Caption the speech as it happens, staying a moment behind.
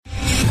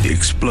The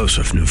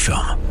explosive new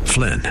film,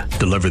 Flynn,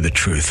 deliver the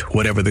truth,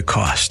 whatever the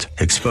cost,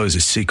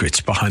 exposes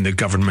secrets behind the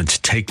government's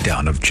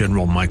takedown of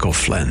General Michael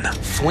Flynn.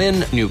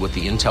 Flynn knew what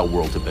the intel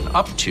world had been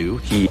up to.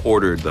 He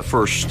ordered the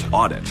first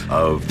audit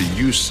of the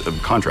use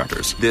of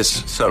contractors.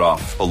 This set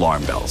off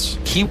alarm bells.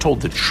 He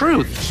told the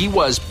truth. He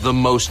was the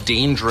most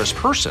dangerous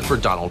person for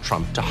Donald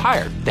Trump to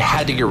hire. They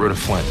had to get rid of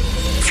Flynn.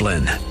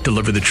 Flynn,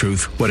 deliver the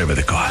truth, whatever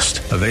the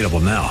cost. Available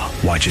now.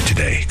 Watch it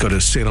today. Go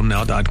to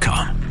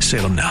salemnow.com.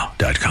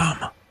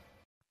 salemnow.com.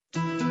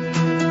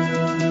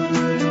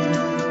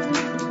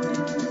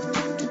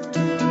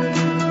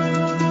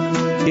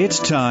 It's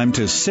time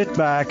to sit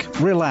back,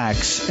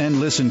 relax, and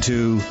listen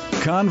to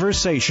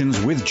Conversations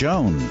with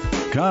Joan.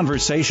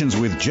 Conversations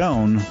with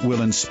Joan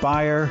will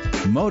inspire,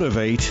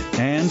 motivate,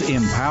 and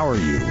empower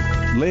you.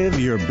 Live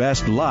your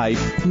best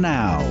life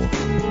now.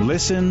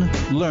 Listen,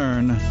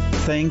 learn,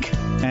 think,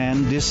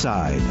 and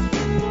decide.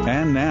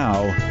 And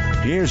now,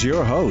 here's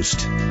your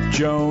host,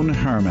 Joan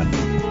Herman.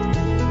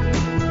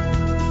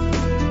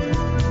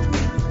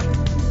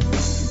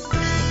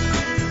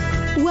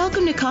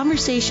 Welcome to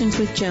Conversations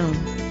with Joan.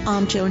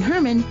 I'm Joan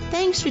Herman.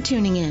 Thanks for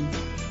tuning in.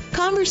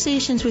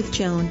 Conversations with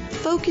Joan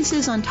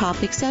focuses on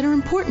topics that are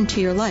important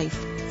to your life,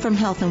 from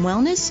health and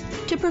wellness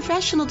to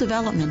professional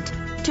development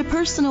to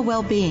personal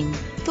well-being.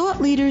 Thought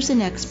leaders and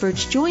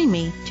experts join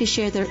me to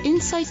share their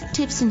insights,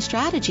 tips, and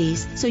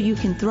strategies so you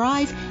can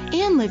thrive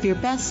and live your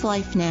best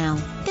life now.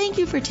 Thank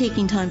you for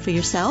taking time for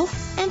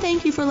yourself, and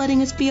thank you for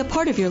letting us be a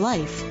part of your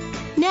life.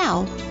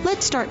 Now,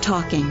 let's start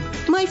talking.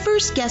 My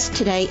first guest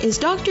today is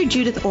Dr.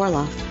 Judith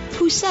Orloff,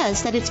 who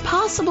says that it's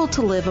possible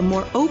to live a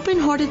more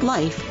open-hearted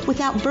life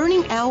without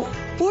burning out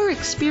or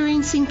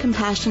experiencing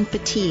compassion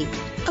fatigue.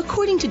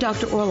 According to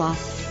Dr.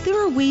 Orloff, there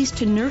are ways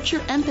to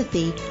nurture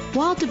empathy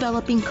while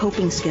developing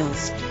coping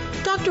skills.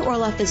 Dr.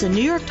 Orloff is a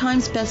New York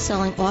Times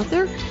best-selling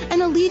author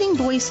and a leading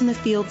voice in the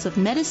fields of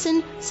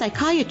medicine,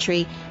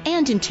 psychiatry,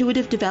 and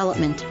intuitive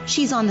development.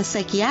 She's on the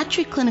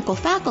psychiatric clinical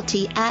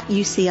faculty at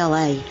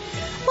UCLA.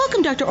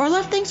 Welcome, Dr.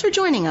 Orloff. Thanks for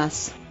joining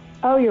us.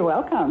 Oh, you're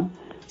welcome.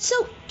 So,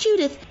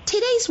 Judith,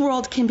 today's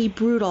world can be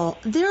brutal.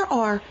 There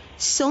are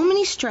so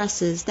many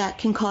stresses that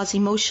can cause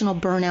emotional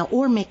burnout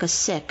or make us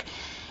sick.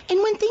 And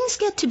when things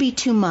get to be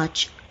too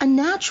much, a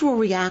natural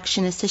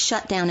reaction is to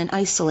shut down and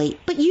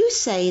isolate. But you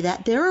say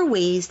that there are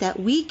ways that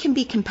we can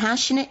be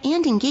compassionate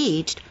and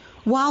engaged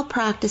while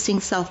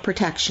practicing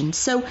self-protection.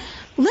 So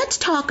let's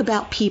talk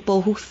about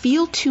people who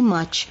feel too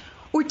much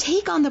or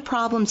take on the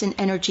problems and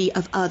energy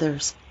of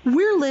others.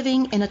 We're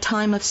living in a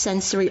time of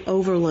sensory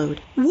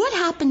overload. What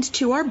happens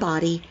to our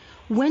body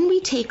when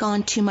we take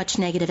on too much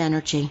negative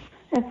energy?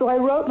 And so I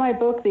wrote my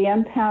book, The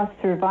Empath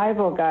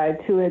Survival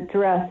Guide, to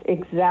address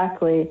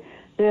exactly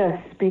this,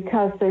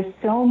 because there's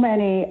so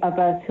many of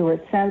us who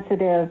are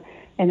sensitive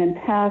and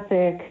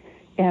empathic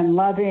and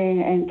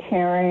loving and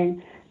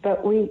caring,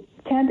 but we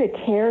tend to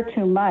care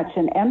too much.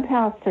 And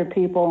empaths are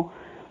people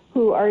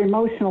who are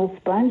emotional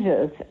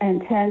sponges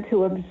and tend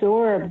to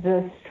absorb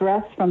the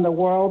stress from the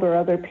world or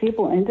other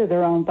people into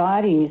their own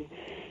bodies.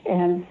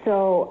 And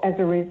so as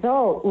a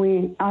result,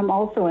 I'm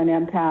also an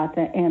empath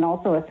and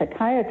also a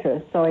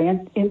psychiatrist, so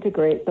I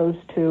integrate those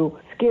two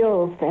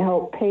skills to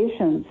help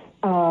patients.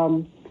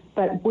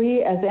 But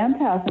we as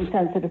empaths and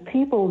sensitive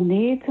people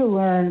need to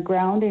learn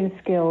grounding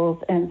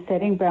skills and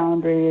setting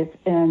boundaries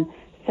and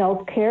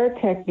self-care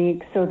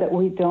techniques so that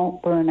we don't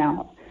burn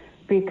out.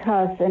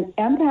 Because an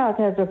empath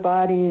has a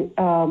body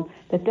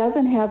that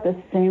doesn't have the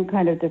same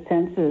kind of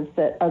defenses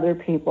that other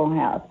people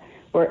have,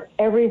 where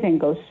everything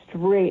goes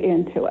straight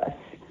into us,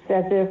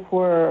 as if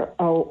we're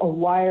a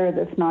wire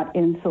that's not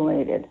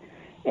insulated.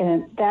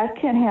 And that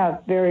can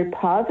have very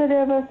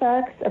positive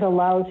effects. It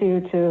allows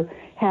you to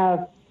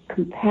have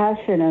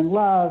compassion and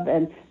love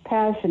and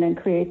passion and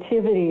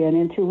creativity and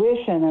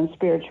intuition and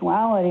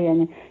spirituality,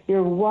 and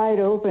you're wide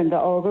open to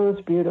all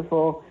those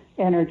beautiful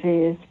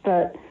energies.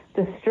 But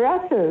the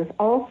stresses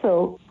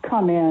also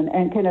come in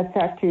and can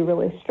affect you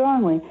really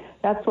strongly.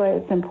 That's why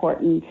it's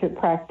important to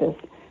practice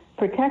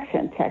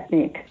protection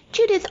technique.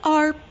 Judith,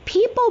 are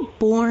people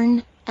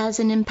born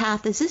as an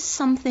empath? Is this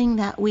something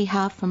that we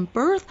have from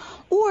birth,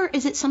 or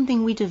is it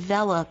something we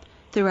develop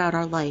throughout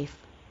our life?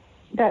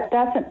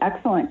 That's an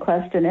excellent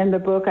question. In the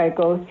book, I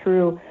go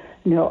through,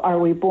 are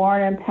we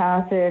born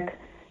empathic?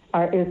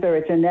 Is there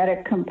a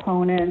genetic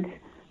component?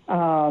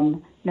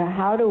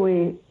 How do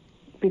we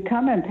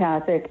become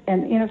empathic?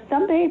 And,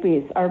 some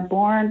babies are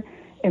born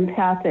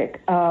empathic.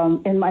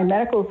 In my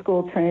medical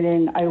school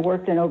training, I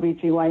worked in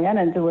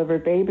OBGYN and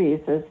delivered babies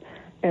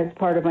as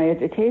part of my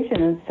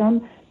education, and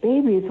some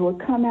babies will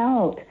come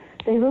out.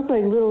 They look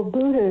like little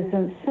Buddhas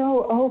and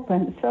so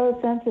open, so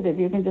sensitive.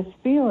 You can just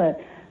feel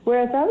it.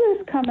 Whereas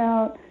others come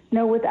out,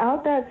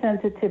 without that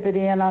sensitivity,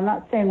 and I'm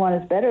not saying one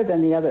is better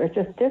than the other, it's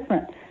just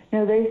different.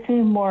 They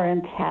seem more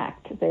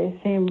intact. They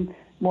seem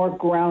more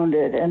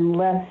grounded and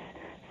less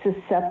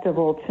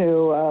susceptible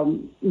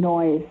to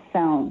noise,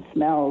 sound,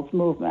 smells,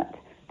 movement.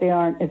 They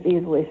aren't as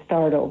easily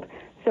startled.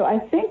 So I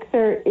think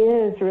there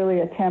is really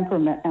a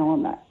temperament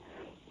element.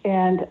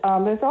 And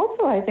there's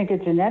also, I think, a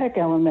genetic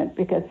element,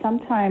 because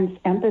sometimes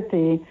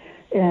empathy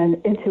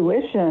and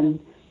intuition,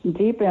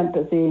 deep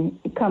empathy,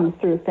 comes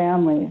through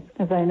families.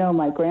 As I know,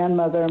 my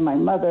grandmother, my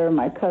mother,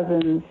 my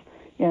cousins,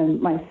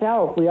 and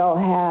myself, we're all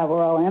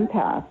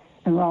empaths,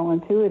 and we're all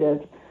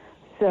intuitive.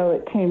 So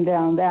it came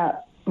down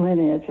that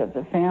lineage of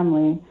the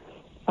family.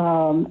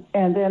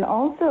 And then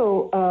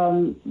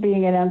also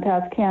being an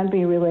empath can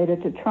be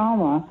related to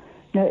trauma.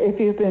 Now, if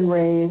you've been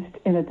raised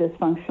in a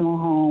dysfunctional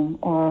home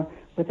or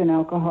with an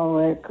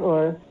alcoholic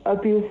or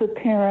abusive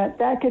parent,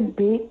 that can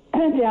beat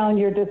down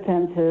your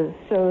defenses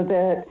so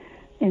that,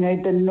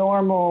 the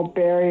normal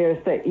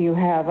barriers that you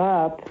have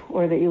up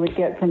or that you would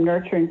get from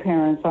nurturing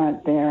parents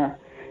aren't there.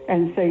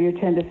 And so you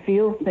tend to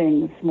feel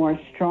things more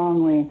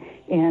strongly.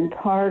 And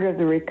part of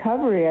the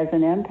recovery as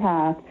an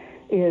empath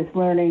is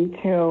learning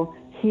to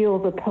heal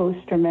the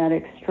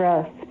post-traumatic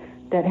stress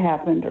that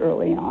happened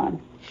early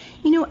on.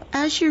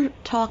 As you're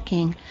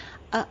talking,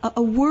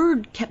 a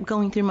word kept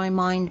going through my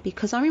mind,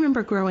 because I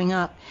remember growing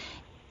up,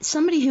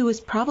 somebody who was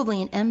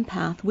probably an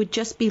empath would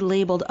just be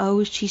labeled,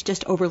 oh, she's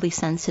just overly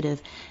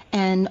sensitive,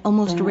 and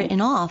almost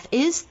written off.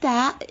 Is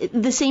that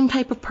the same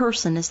type of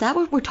person? Is that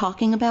what we're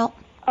talking about?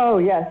 Oh,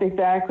 yes,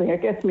 exactly.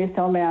 It gets me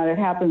so mad. It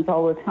happens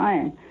all the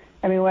time.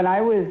 I mean, when I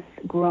was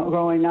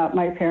growing up,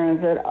 my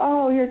parents said,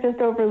 oh, you're just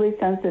overly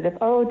sensitive.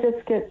 Oh,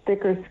 just get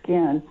thicker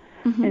skin.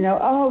 Mm-hmm.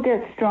 Oh,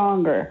 get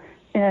stronger.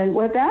 And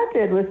what that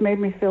did was made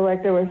me feel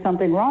like there was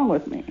something wrong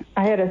with me.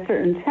 I had a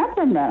certain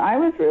temperament. I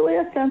was really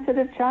a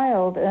sensitive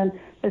child. And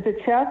there's a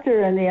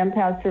chapter in the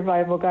Empath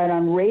Survival Guide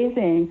on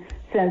raising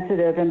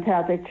sensitive,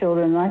 empathic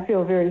children. And I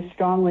feel very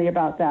strongly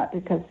about that,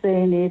 because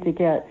they need to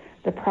get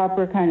the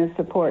proper kind of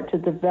support to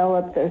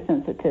develop their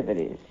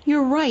sensitivities.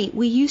 You're right.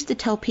 We used to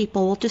tell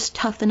people, well, just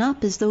toughen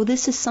up, as though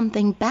this is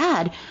something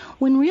bad,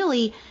 when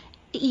really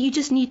you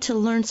just need to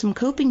learn some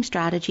coping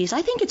strategies.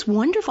 I think it's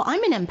wonderful.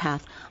 I'm an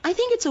empath. I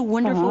think it's a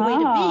wonderful way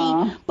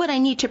to be, but I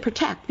need to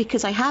protect,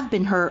 because I have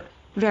been hurt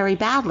very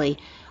badly.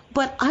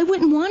 But I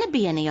wouldn't want to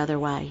be any other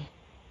way.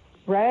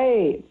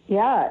 Right.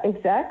 Yeah,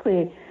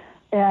 exactly.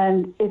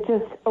 And it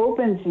just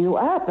opens you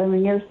up. I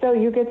mean,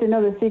 you get to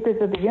know the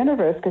secrets of the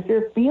universe, because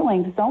you're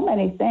feeling so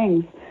many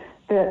things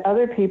that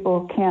other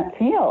people can't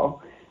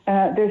feel.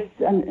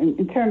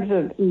 In terms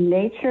of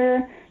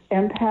nature,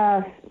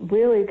 empaths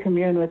really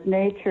commune with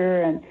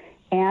nature and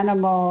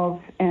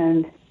animals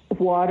and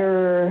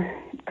water,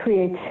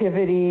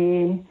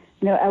 creativity.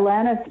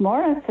 Alanis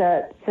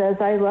Morissette says,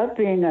 I love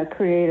being a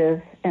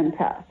creative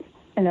empath.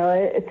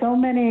 So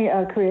many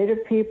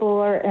creative people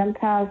are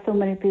empaths. So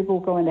many people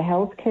go into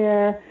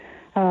healthcare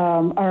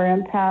are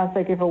empaths.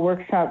 I give a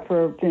workshop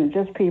for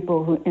just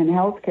people who in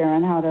healthcare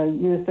on how to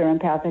use their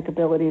empathic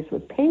abilities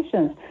with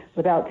patients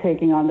without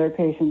taking on their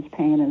patients'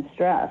 pain and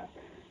stress.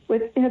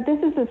 This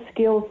is a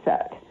skill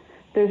set.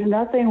 There's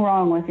nothing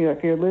wrong with you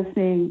if you're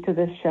listening to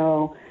this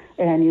show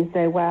and you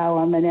say, wow,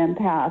 I'm an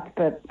empath,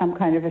 but I'm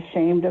kind of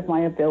ashamed of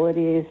my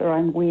abilities, or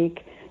I'm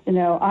weak.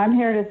 I'm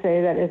here to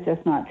say that it's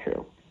just not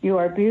true. You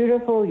are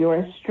beautiful. You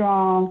are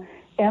strong.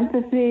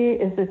 Empathy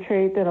is the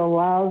trait that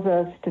allows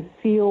us to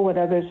feel what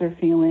others are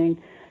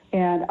feeling,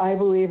 and I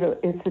believe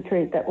it's a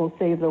trait that will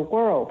save the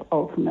world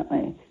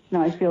ultimately.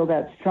 Now, I feel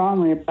that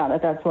strongly about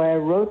it. That's why I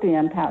wrote the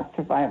Empath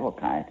Survival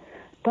Guide.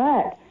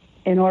 But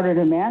in order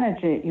to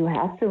manage it, you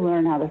have to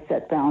learn how to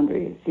set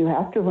boundaries. You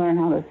have to learn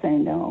how to say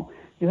no.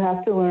 You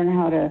have to learn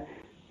how to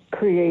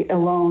create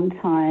alone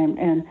time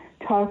and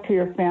talk to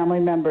your family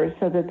members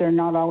so that they're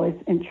not always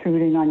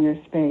intruding on your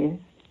space.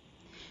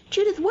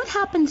 Judith, what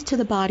happens to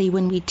the body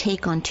when we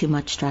take on too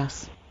much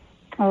stress?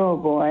 Oh,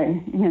 boy.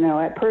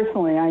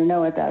 Personally, I know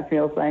what that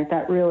feels like.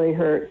 That really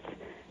hurts.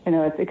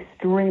 It's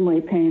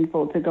extremely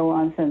painful to go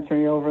on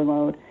sensory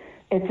overload.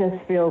 It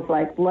just feels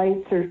like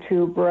lights are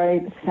too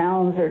bright,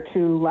 sounds are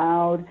too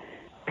loud,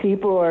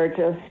 people are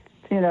just,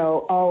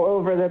 all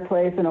over the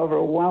place and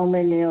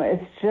overwhelming you.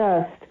 It's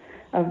just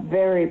a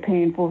very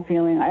painful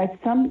feeling.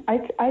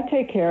 I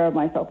take care of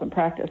myself and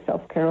practice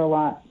self-care a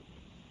lot.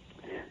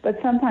 But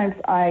sometimes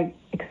I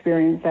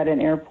experience that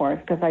in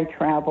airports because I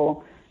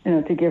travel,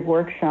 to give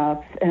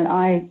workshops.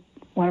 And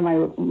one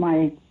of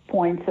my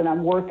points that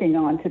I'm working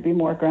on to be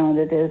more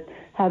grounded is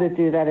how to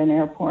do that in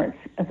airports,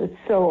 as it's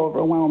so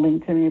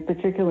overwhelming to me,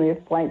 particularly if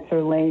flights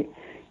are late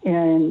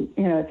and,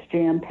 it's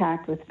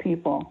jam-packed with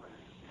people.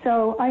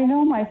 So I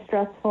know my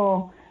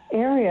stressful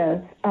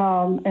areas,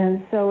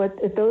 and so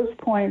at those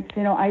points,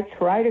 I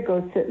try to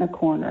go sit in a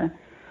corner,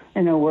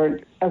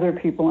 where other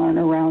people aren't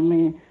around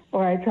me,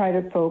 or I try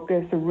to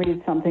focus or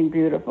read something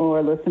beautiful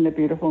or listen to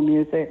beautiful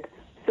music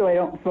so I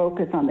don't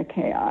focus on the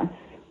chaos.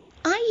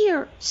 I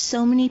hear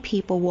so many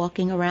people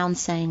walking around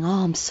saying,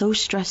 oh, I'm so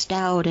stressed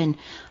out and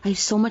I have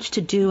so much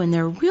to do, and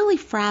they're really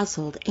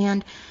frazzled,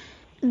 and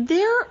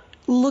they're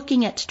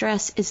looking at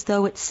stress as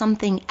though it's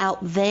something out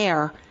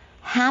there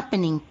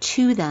happening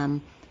to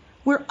them,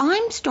 where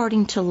I'm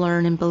starting to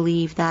learn and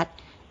believe that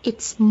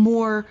it's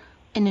more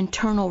an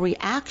internal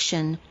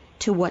reaction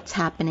to what's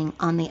happening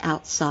on the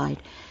outside.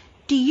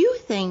 Do you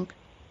think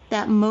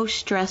that most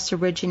stress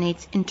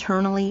originates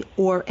internally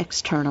or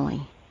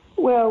externally?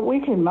 Well, we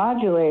can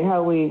modulate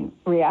how we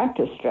react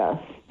to stress.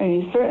 I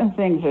mean, certain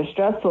things are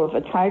stressful.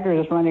 If a tiger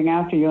is running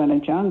after you in a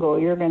jungle,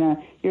 your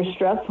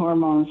stress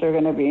hormones are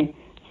going to be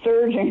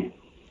surging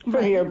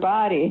through your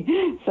body.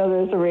 So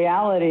there's a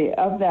reality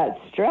of that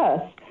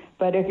stress.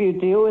 But if you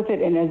deal with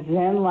it in a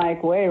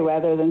Zen-like way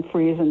rather than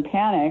freeze and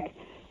panic,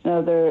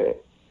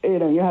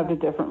 you have a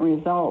different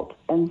result.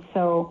 And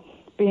so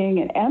being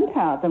an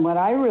empath, and what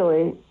I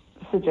really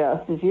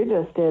suggest, as you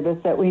just did, is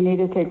that we need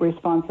to take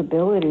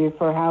responsibility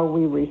for how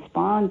we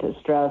respond to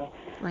stress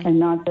and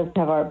not just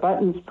have our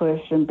buttons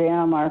pushed and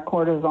bam, our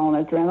cortisol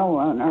and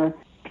adrenaline are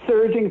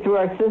surging through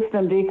our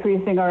system,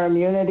 decreasing our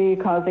immunity,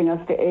 causing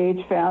us to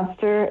age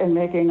faster and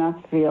making us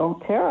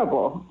feel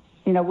terrible.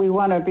 We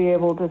want to be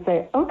able to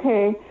say,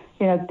 okay,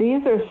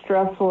 these are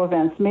stressful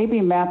events.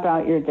 Maybe map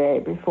out your day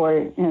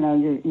before,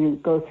 you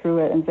go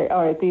through it and say,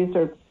 all right, these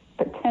are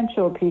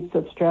potential peaks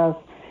of stress,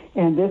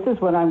 and this is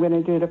what I'm going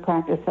to do to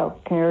practice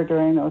self-care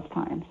during those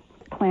times.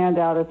 Planned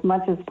out as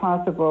much as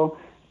possible,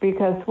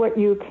 because what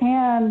you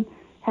can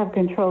have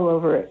control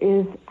over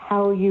is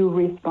how you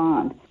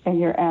respond and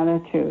your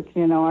attitude.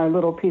 Our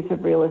little piece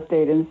of real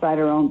estate inside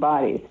our own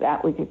bodies,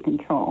 that we could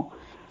control.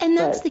 And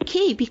that's the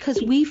key,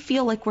 because we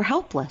feel like we're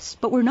helpless,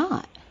 but we're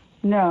not.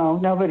 No,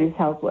 nobody's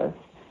helpless,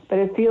 but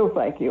it feels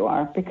like you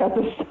are, because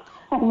there's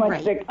so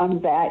much that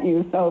comes at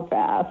you so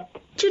fast.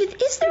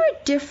 Judith, is there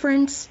a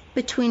difference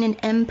between an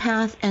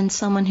empath and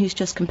someone who's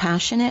just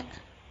compassionate?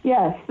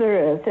 Yes,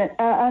 there is.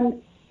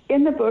 And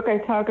in the book, I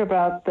talk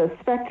about the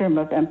spectrum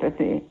of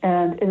empathy.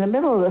 And in the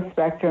middle of the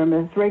spectrum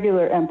is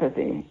regular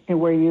empathy,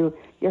 where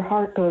your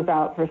heart goes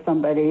out for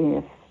somebody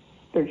if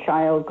their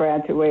child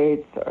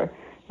graduates or,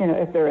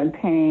 if they're in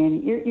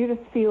pain. You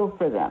just feel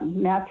for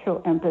them,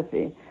 natural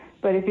empathy.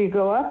 But if you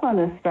go up on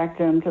the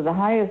spectrum to the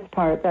highest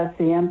part, that's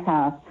the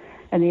empath.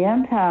 And the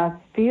empath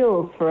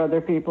feels for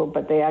other people,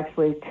 but they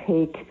actually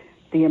take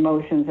the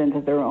emotions into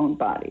their own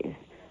bodies.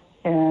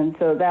 And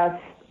so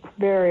that's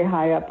very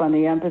high up on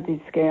the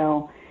empathy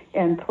scale.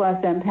 And plus,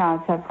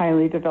 empaths have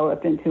highly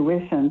developed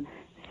intuition,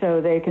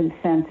 so they can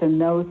sense and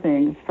know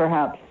things,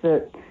 perhaps,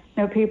 that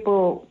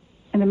people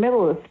in the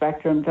middle of the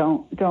spectrum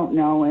don't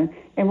know.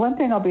 And one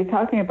thing I'll be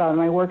talking about in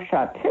my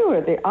workshop, too,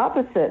 are the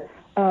opposite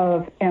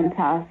of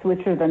empaths,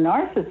 which are the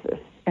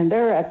narcissists. And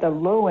they're at the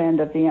low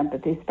end of the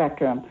empathy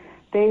spectrum.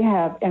 They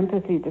have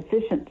empathy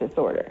deficient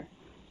disorder.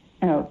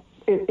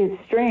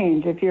 It's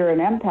strange if you're an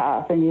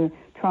empath and you're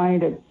trying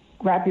to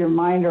wrap your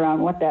mind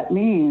around what that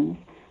means,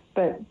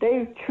 but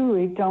they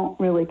truly don't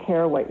really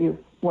care what you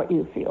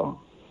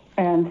feel.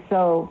 And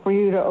so for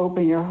you to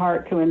open your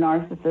heart to a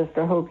narcissist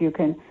or hope you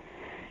can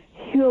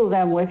heal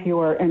them with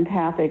your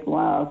empathic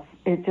love,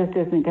 it just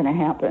isn't going to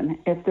happen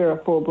if they're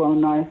a full-blown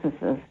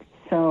narcissist.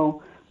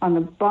 So on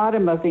the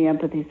bottom of the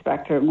empathy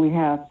spectrum, we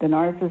have the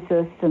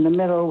narcissists. In the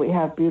middle, we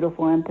have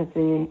beautiful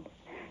empathy.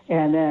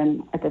 And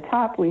then at the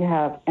top, we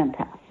have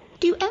empaths.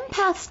 Do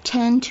empaths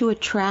tend to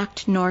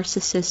attract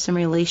narcissists in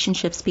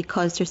relationships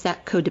because there's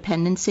that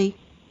codependency?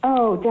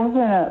 Oh,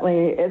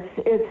 definitely.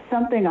 It's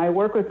something I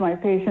work with my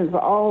patients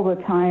all the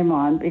time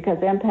on, because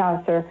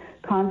empaths are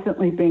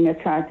constantly being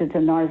attracted to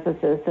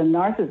narcissists. And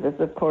narcissists,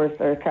 of course,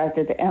 are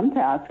attracted to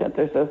empaths because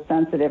they're so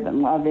sensitive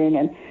and loving,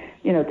 and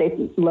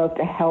they love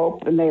to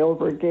help and they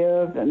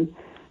overgive, and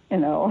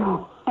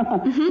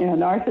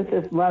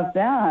narcissists love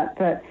that.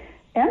 But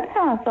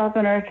empaths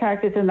often are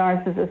attracted to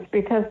narcissists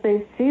because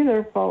they see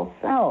their false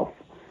self.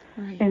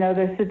 Right.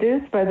 They're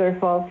seduced by their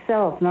false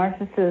self.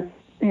 Narcissists,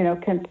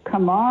 can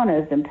come on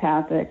as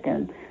empathic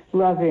and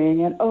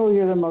loving, and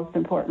you're the most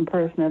important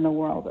person in the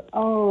world.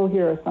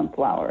 Here are some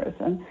flowers,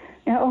 and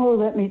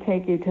let me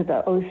take you to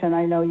the ocean.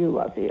 I know you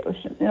love the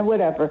ocean.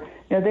 Whatever.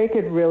 They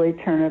could really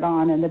turn it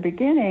on in the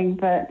beginning,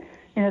 but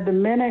the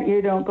minute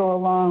you don't go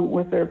along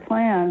with their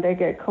plan, they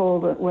get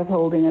cold at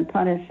withholding and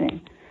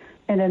punishing.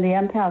 And in the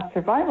Empath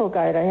Survival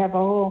Guide, I have a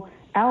whole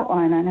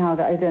outline on how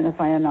to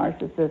identify a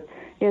narcissist.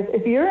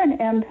 If you're an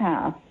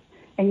empath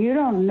and you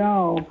don't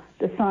know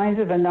the signs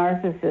of a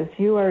narcissist,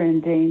 you are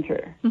in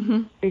danger,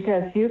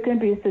 because you can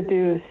be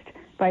seduced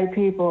by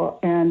people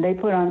and they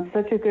put on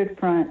such a good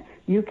front,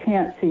 you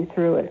can't see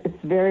through it. It's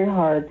very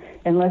hard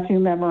unless you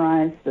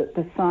memorize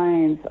the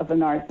signs of a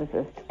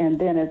narcissist,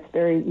 and then it's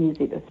very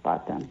easy to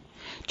spot them.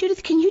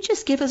 Judith, can you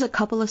just give us a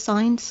couple of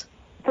signs?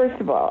 First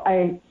of all,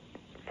 I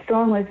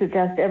strongly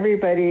suggest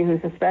everybody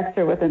who suspects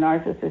they're with a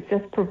narcissist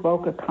just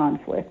provoke a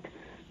conflict.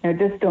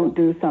 Just don't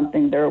do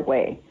something their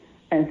way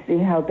and see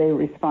how they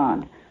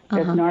respond.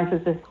 Because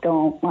narcissists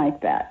don't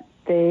like that.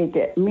 They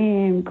get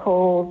mean,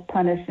 cold,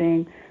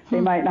 punishing.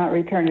 They might not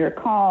return your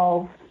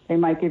calls. They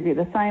might give you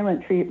the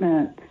silent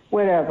treatment,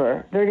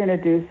 whatever. They're going to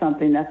do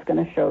something that's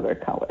going to show their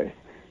colors.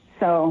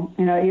 So,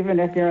 even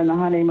if you're in the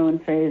honeymoon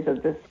phase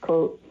of this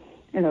quote,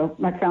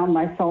 I found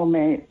my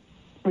soulmate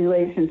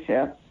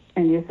relationship,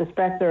 and you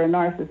suspect they're a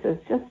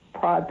narcissist, just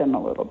prod them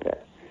a little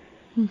bit.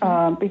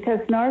 Because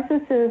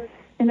narcissists,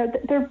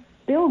 they're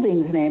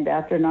buildings named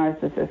after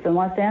narcissists. In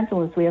Los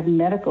Angeles, we have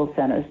medical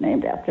centers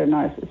named after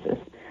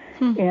narcissists.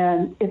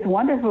 And it's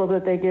wonderful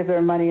that they give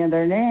their money and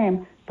their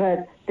name,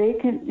 but they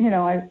can,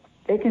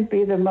 They can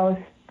be the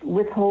most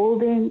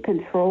withholding,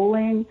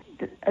 controlling,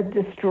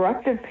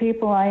 destructive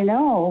people I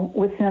know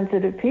with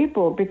sensitive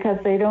people because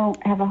they don't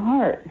have a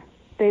heart.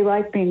 They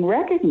like being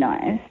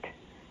recognized,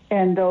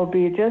 and they'll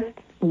be just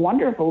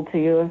wonderful to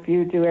you if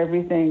you do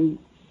everything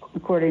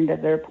according to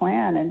their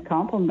plan and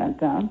compliment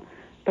them.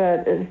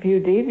 But if you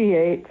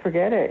deviate,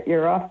 forget it.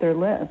 You're off their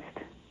list.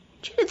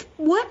 Judith,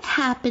 what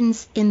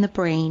happens in the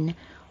brain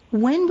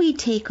when we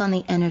take on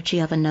the energy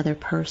of another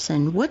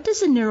person? What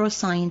does the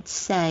neuroscience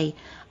say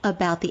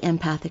about the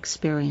empath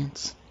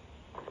experience?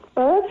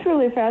 Well, that's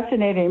really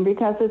fascinating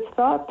because it's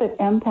thought that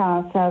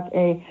empaths have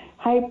a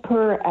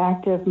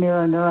hyperactive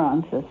mirror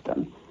neuron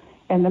system.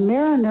 And the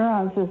mirror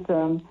neuron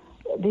system,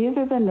 these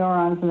are the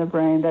neurons in the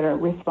brain that are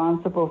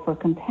responsible for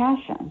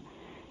compassion.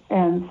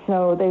 And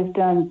so they've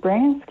done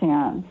brain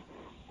scans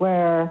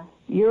where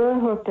you're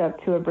hooked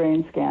up to a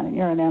brain scan and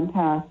you're an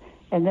empath,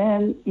 and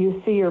then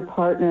you see your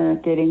partner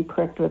getting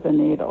pricked with a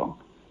needle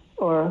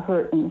or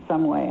hurt in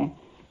some way.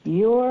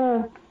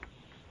 Your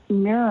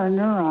mirror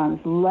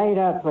neurons light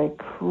up like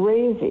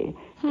crazy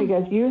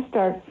because you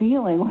start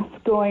feeling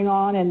what's going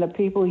on in the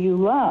people you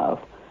love.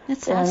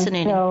 That's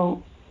fascinating. And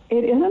so,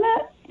 isn't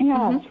it?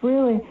 Yeah, It's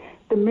really,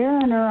 the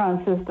mirror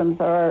neuron systems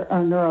are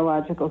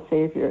neurological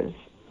saviors.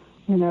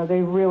 You know,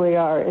 they really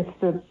are. It's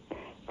the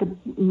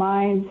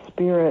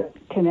mind-spirit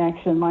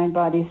connection,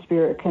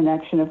 mind-body-spirit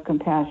connection of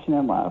compassion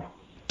and love.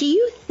 Do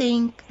you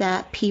think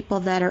that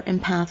people that are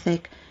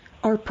empathic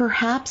are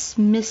perhaps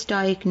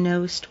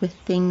misdiagnosed with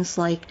things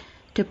like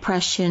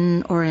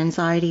depression or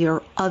anxiety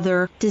or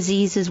other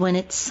diseases when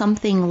it's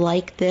something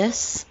like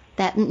this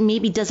that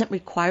maybe doesn't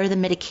require the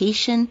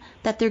medication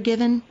that they're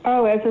given?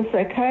 Oh, as a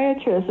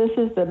psychiatrist, this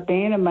is the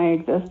bane of my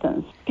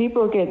existence.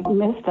 People get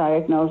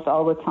misdiagnosed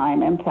all the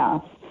time,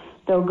 empaths.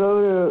 They'll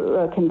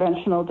go to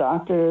conventional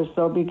doctors.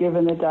 They'll be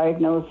given the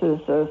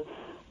diagnosis of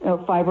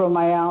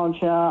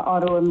fibromyalgia,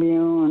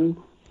 autoimmune,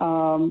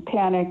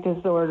 panic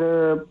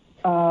disorder,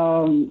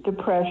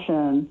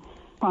 depression,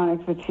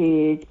 chronic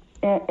fatigue,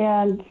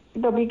 and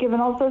they'll be given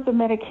all sorts of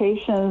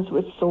medications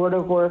which sort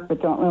of work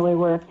but don't really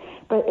work.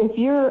 But if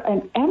you're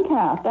an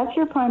empath, that's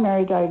your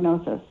primary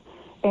diagnosis,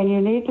 and you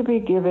need to be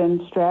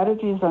given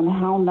strategies on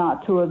how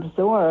not to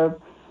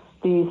absorb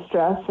the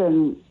stress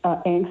and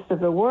angst of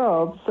the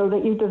world so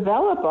that you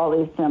develop all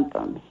these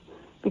symptoms.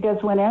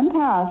 Because when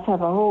empaths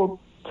have a whole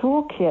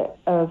toolkit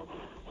of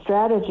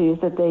strategies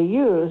that they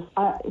use,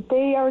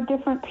 they are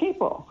different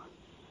people.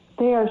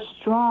 They are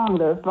strong,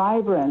 they're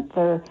vibrant,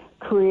 they're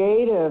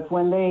creative.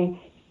 When they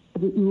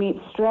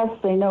meet stress,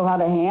 they know how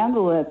to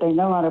handle it. They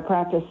know how to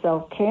practice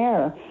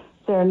self-care.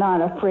 They're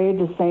not afraid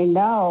to say,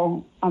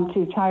 no, I'm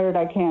too tired,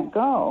 I can't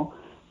go.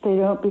 They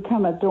don't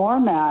become a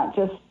doormat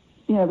just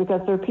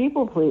because they're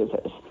people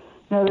pleasers.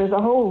 There's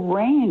a whole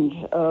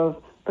range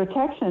of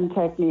protection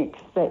techniques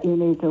that you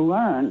need to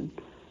learn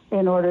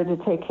in order to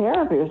take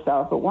care of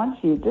yourself. But once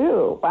you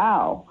do,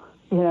 wow,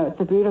 it's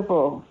a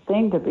beautiful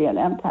thing to be an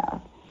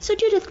empath. So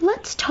Judith,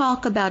 let's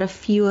talk about a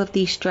few of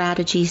these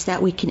strategies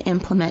that we can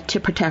implement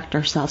to protect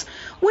ourselves.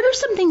 What are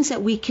some things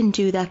that we can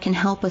do that can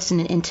help us in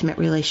an intimate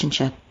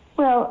relationship?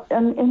 Well,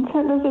 there's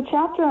a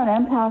chapter on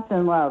empaths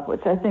and love,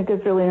 which I think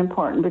is really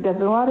important because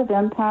a lot of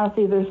empaths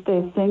either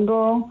stay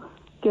single,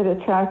 get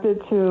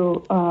attracted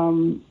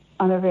to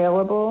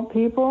unavailable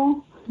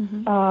people,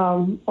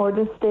 or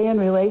just stay in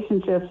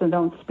relationships and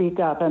don't speak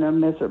up and are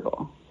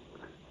miserable.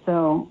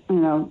 So,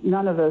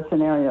 none of those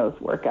scenarios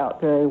work out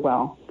very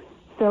well.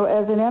 So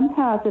as an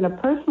empath in a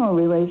personal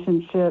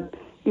relationship,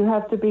 you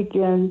have to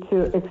begin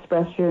to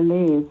express your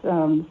needs,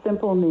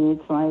 simple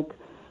needs like,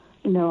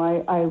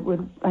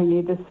 I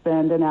need to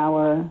spend an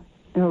hour,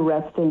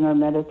 resting or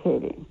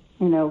meditating,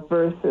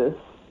 versus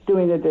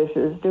doing the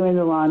dishes, doing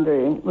the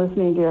laundry,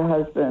 listening to your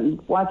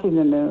husband, watching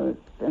the news,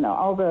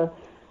 all the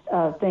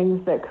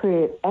things that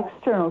create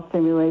external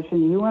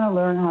stimulation. You want to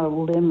learn how to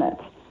limit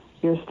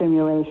your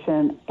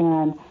stimulation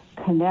and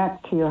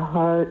connect to your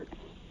heart,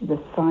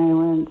 the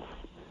silence,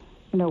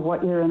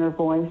 what your inner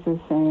voice is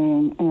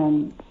saying.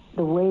 And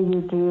the way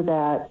you do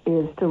that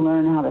is to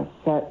learn how to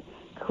set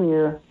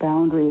clear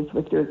boundaries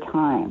with your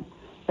time.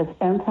 As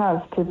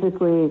empaths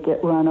typically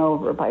get run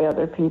over by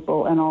other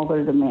people and all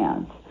their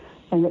demands,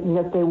 and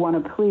that they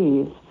want to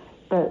please.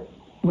 But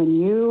when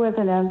you as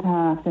an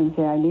empath can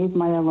say, I need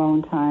my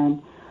alone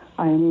time,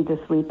 I need to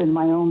sleep in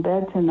my own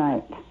bed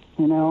tonight,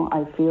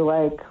 I feel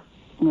like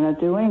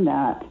doing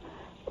that,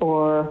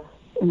 or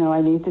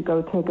I need to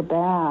go take a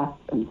bath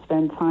and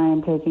spend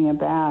time taking a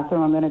bath, or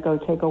I'm going to go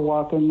take a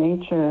walk in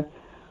nature,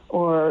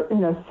 or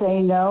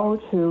say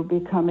no to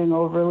becoming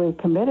overly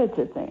committed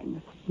to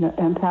things.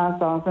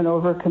 Empaths often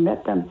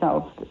overcommit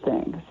themselves to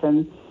things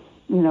and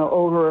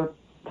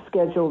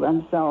overschedule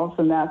themselves,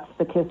 and that's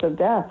the kiss of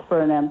death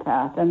for an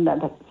empath, and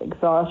that's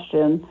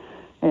exhaustion.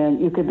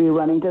 And you could be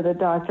running to the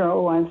doctor,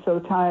 oh, I'm so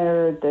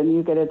tired, then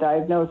you get a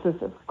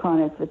diagnosis of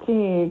chronic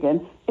fatigue,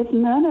 and it's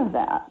none of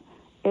that.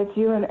 It's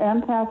you're an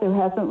empath who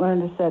hasn't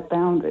learned to set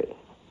boundaries.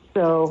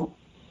 So,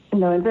 in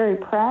very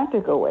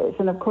practical ways,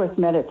 and of course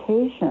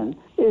meditation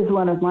is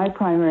one of my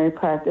primary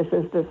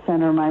practices to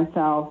center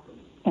myself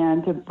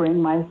and to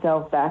bring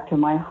myself back to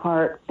my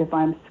heart if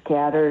I'm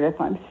scattered, if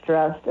I'm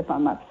stressed, if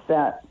I'm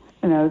upset.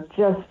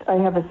 I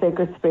have a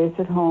sacred space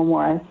at home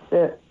where I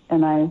sit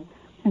and I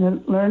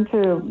learn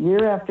to,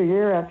 year after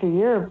year after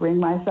year, bring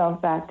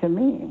myself back to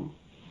me,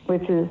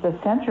 which is a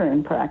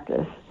centering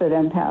practice that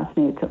empaths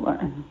need to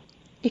learn.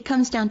 It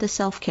comes down to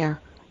self-care.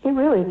 It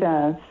really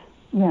does,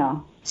 yeah.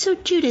 So,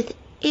 Judith,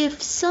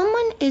 if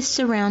someone is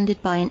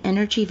surrounded by an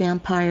energy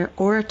vampire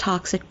or a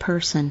toxic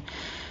person,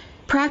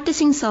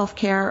 practicing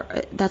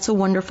self-care, that's a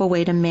wonderful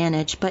way to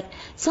manage, but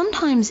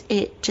sometimes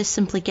it just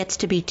simply gets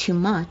to be too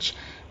much,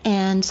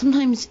 and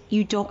sometimes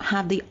you don't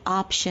have the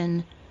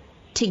option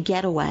to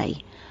get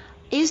away.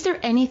 Is there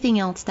anything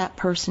else that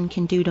person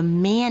can do to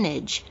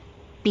manage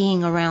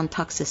being around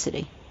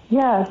toxicity?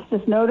 Yes,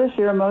 just notice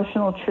your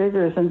emotional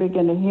triggers and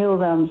begin to heal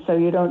them so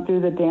you don't do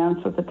the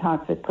dance with the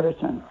toxic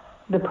person.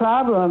 The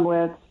problem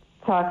with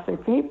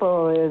toxic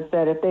people is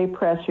that if they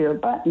press your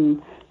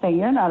button, saying,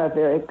 you're not a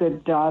very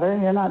good daughter,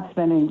 you're not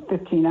spending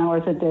 15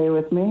 hours a day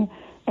with me,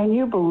 and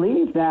you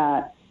believe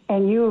that,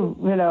 and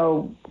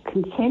you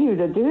continue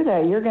to do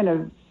that, you're going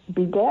to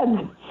be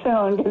dead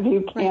soon because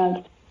you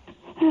can't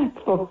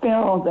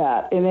fulfill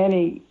that in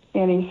any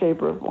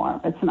shape or form.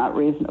 It's not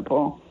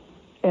reasonable.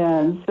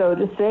 And so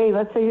to say,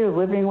 let's say you're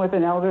living with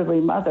an elderly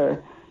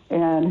mother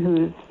and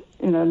who's,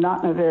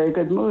 not in a very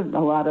good mood a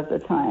lot of the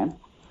time.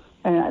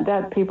 And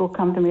that people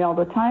come to me all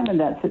the time in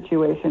that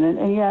situation.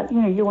 And yet,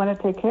 you want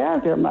to take care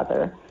of your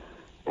mother.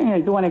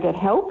 You want to get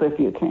help if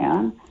you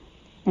can.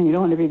 And you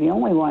don't want to be the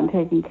only one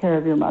taking care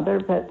of your mother.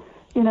 But,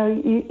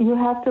 you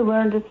have to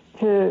learn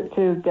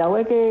to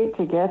delegate,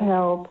 to get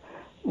help.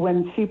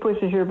 When she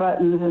pushes your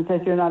buttons and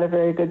says you're not a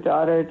very good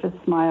daughter, just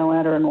smile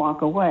at her and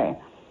walk away.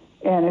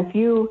 And if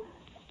you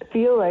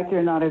feel like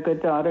you're not a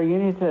good daughter, you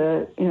need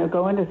to,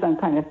 go into some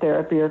kind of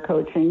therapy or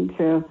coaching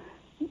to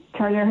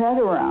turn your head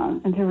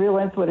around and to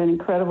realize what an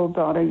incredible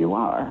daughter you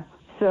are.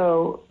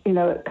 So,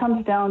 it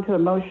comes down to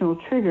emotional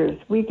triggers.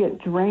 We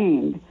get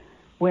drained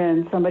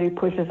when somebody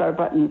pushes our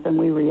buttons and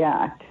we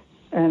react.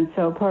 And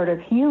so part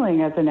of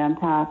healing as an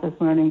empath is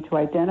learning to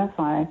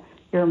identify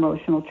your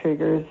emotional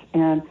triggers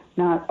and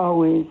not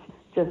always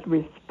just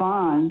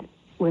respond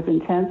with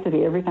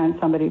intensity every time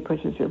somebody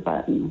pushes your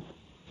buttons.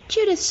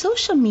 Judith,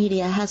 social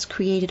media has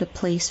created a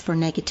place for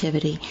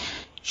negativity.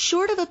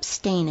 Short of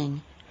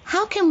abstaining,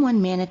 how can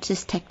one manage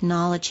this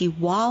technology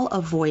while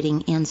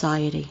avoiding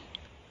anxiety?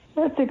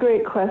 That's a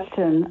great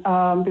question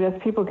because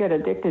people get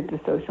addicted to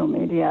social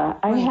media.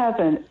 Right. I have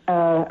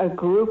a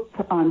group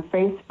on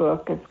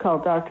Facebook. It's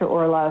called Dr.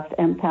 Orloff's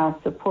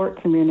Empath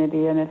Support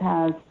Community, and it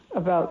has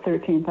about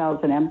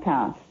 13,000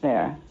 empaths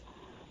there.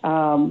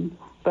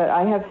 But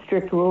I have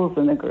strict rules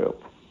in the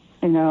group.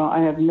 I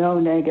have no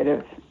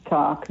negative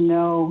talk,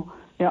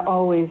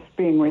 always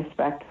being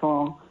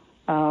respectful,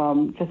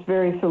 just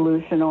very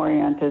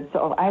solution-oriented.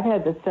 So I've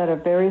had to set a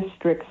very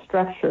strict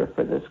structure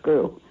for this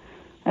group,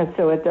 and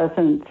so it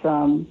doesn't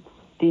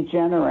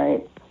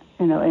degenerate,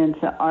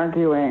 into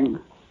arguing.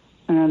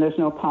 There's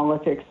no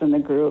politics in the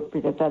group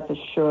because that's a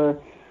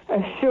sure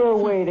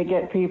way to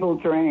get people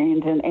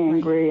drained and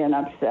angry and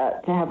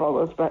upset, to have all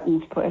those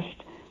buttons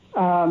pushed.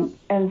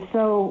 And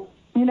so,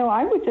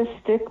 I would just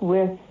stick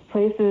with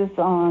places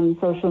on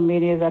social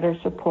media that are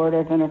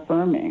supportive and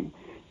affirming.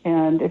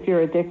 And if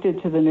you're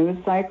addicted to the news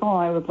cycle,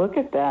 I would look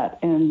at that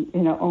and,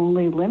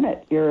 only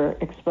limit your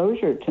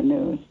exposure to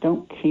news.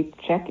 Don't keep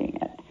checking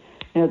it.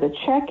 The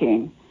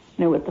checking,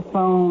 with the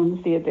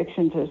phones, the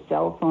addiction to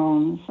cell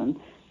phones, and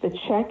the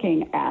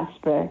checking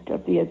aspect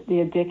of the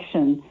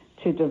addiction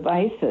to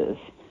devices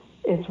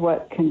is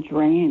what can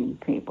drain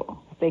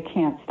people. They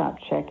can't stop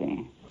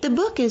checking. The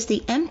book is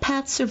The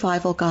Empath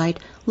Survival Guide,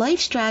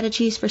 Life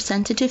Strategies for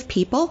Sensitive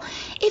People.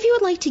 If you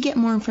would like to get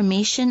more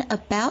information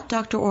about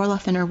Dr.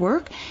 Orloff and her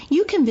work,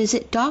 you can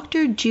visit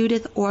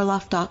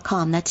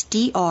drjudithorloff.com. That's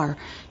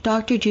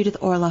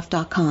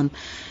drjudithorloff.com.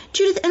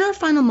 Judith, in our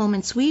final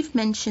moments, we've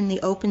mentioned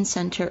the Open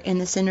Center in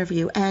this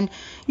interview, and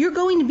you're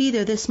going to be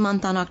there this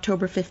month on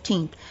October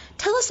 15th.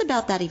 Tell us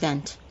about that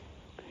event.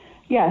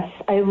 Yes,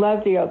 I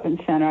love the Open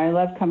Center. I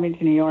love coming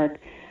to New York.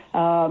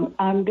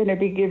 I'm going to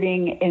be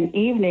giving an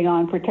evening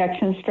on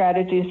protection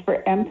strategies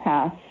for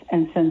empaths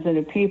and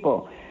sensitive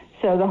people.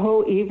 So the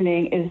whole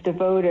evening is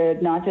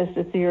devoted not just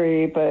to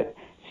theory, but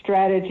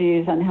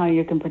strategies on how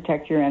you can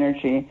protect your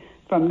energy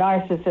from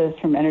narcissists,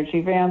 from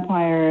energy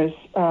vampires,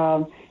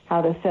 how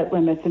to set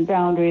limits and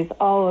boundaries,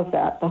 all of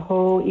that. The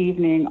whole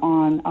evening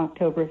on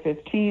October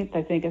 15th.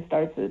 I think it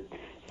starts at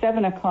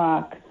 7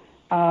 o'clock.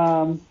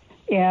 And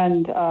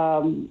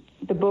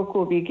the book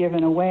will be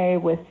given away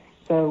with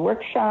the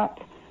workshop.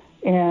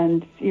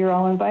 And you're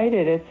all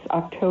invited. It's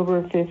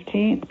October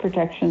 15th,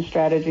 Protection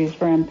Strategies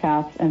for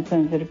Empaths and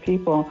Sensitive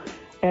People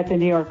at the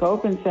New York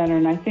Open Center.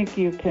 And I think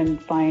you can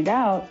find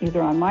out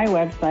either on my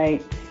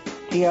website,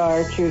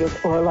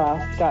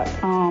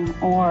 drjudithorloff.com,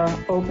 or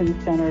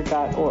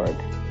opencenter.org.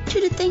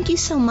 Judith, thank you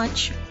so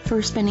much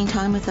for spending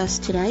time with us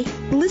today.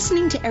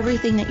 Listening to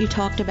everything that you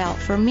talked about,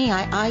 for me,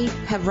 I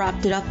have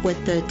wrapped it up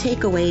with the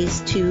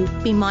takeaways to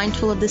be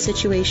mindful of the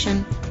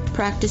situation,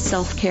 practice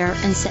self-care,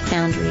 and set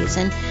boundaries.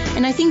 And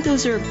I think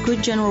those are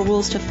good general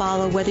rules to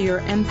follow whether you're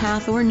an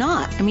empath or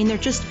not. I mean, they're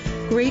just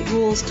great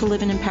rules to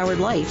live an empowered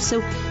life.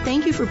 So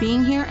thank you for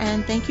being here,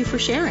 and thank you for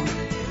sharing.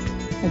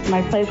 It's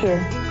my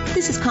pleasure.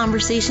 This is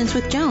Conversations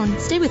with Joan.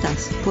 Stay with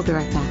us. We'll be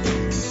right back.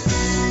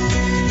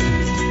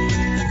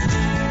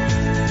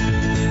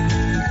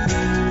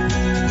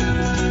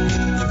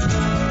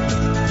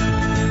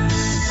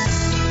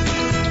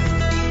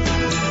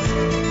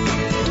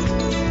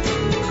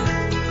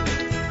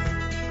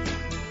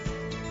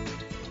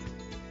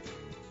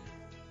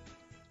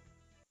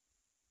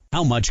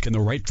 How much can the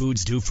right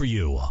foods do for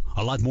you?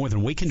 A lot more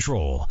than weight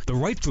control. The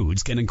right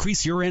foods can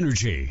increase your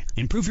energy,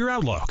 improve your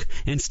outlook,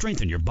 and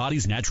strengthen your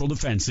body's natural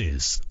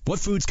defenses. What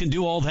foods can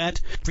do all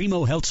that?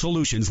 Primo Health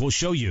Solutions will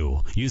show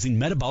you using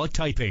metabolic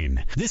typing.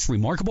 This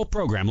remarkable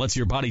program lets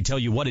your body tell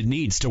you what it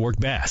needs to work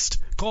best.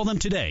 Call them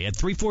today at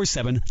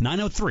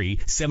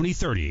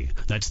 347-903-7030.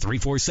 That's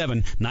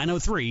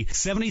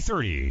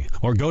 347-903-7030.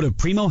 Or go to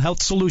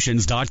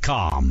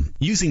PrimoHealthSolutions.com.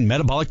 Using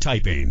metabolic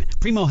typing,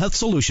 Primo Health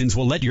Solutions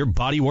will let your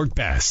body work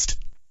best.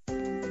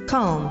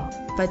 Calm,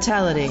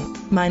 vitality,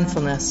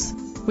 mindfulness.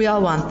 We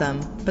all want them,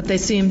 but they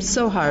seem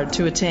so hard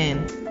to attain.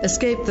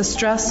 Escape the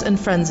stress and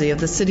frenzy of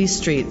the city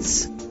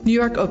streets. New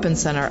York Open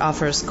Center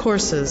offers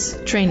courses,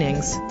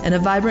 trainings, and a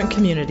vibrant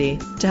community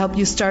to help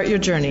you start your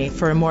journey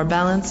for a more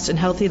balanced and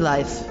healthy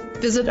life.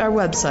 Visit our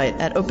website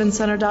at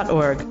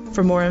opencenter.org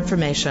for more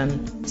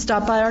information.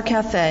 Stop by our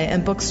cafe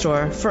and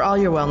bookstore for all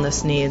your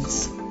wellness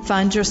needs.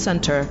 Find your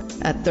center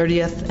at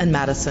 30th and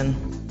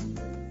Madison.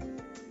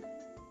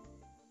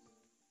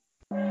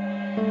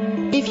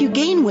 If you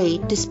gain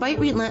weight despite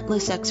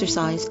relentless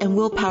exercise and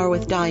willpower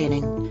with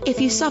dieting,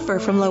 if you suffer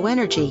from low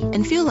energy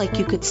and feel like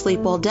you could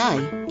sleep all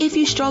day, if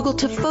you struggle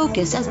to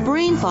focus as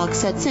brain fog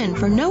sets in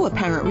for no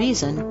apparent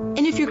reason,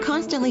 and if you're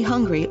constantly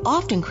hungry,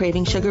 often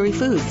craving sugary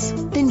foods,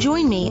 then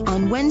join me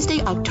on Wednesday,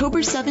 October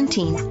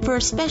 17th for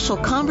a special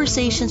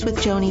Conversations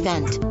with Joan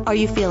event. Are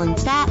you feeling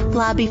fat,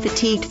 flabby,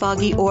 fatigued,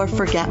 foggy, or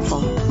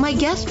forgetful? My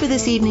guest for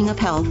this evening of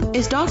health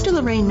is Dr.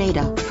 Lorraine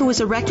Maida, who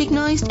is a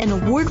recognized and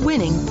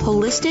award-winning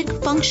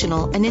holistic,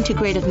 functional, and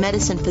integrative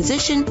medicine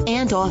physician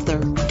and author.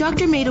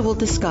 Dr. Maida will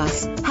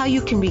discuss how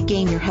you can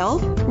regain your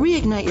health,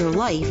 reignite your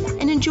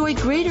life, and enjoy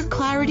greater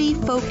clarity,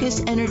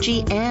 focus,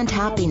 energy, and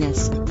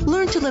happiness.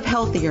 Learn to live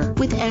healthier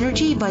with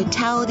energy,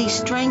 vitality,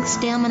 strength,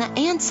 stamina,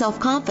 and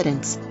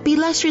self-confidence. Be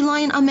less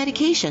reliant on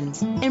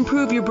medications.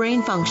 Improve your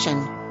brain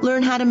function.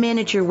 Learn how to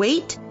manage your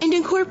weight and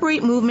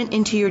incorporate movement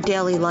into your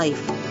daily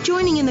life.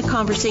 Joining in the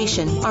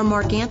conversation are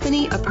Mark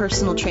Anthony, a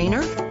personal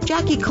trainer,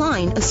 Jackie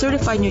Klein, a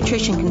certified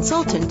nutrition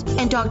consultant,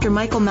 and Dr.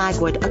 Michael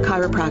Magwood, a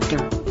chiropractor.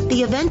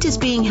 The event is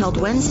being held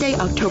Wednesday,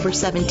 October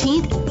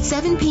 17th,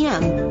 7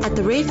 p.m. at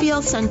the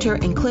Raphael Center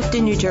in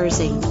Clifton, New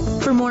Jersey.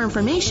 For more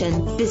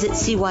information, visit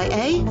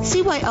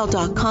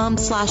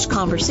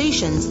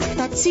cyacyl.com/conversations.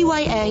 That's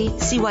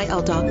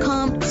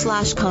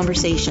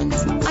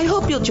cyacyl.com/conversations. I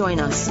hope you'll join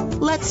us.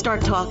 Let's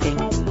start talking.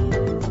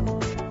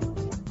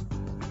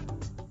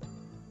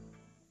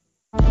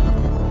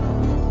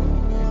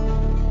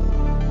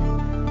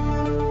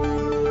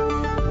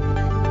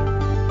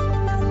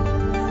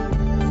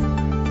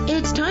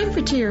 It's time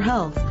for To Your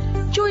Health.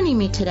 Joining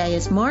me today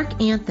is Mark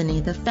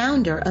Anthony, the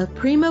founder of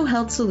Primo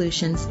Health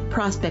Solutions,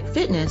 Prospect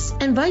Fitness,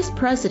 and Vice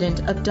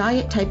President of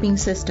Diet Typing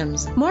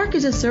Systems. Mark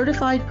is a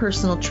certified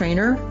personal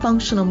trainer,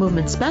 functional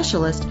movement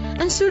specialist,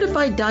 and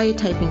certified diet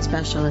typing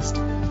specialist.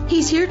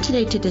 He's here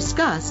today to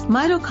discuss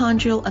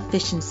mitochondrial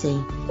efficiency.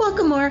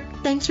 Welcome, Mark.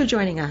 Thanks for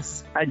joining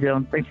us. Hi,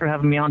 Joan. Thanks for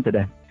having me on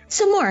today.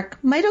 So, Mark,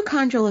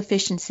 mitochondrial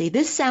efficiency,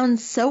 this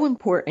sounds so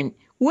important.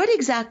 What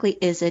exactly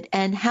is it,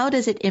 and how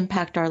does it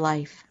impact our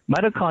life?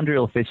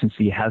 Mitochondrial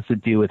efficiency has to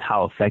do with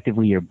how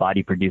effectively your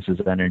body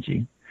produces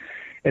energy.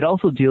 It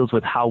also deals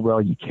with how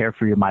well you care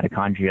for your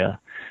mitochondria,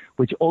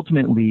 which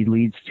ultimately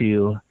leads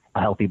to a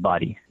healthy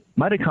body.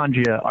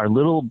 Mitochondria are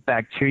little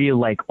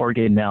bacteria-like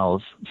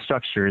organelles,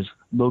 structures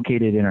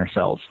located in our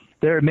cells.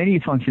 There are many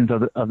functions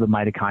of the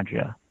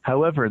mitochondria.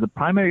 However, the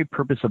primary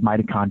purpose of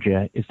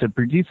mitochondria is to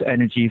produce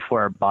energy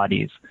for our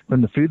bodies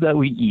from the food that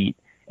we eat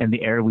and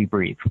the air we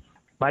breathe.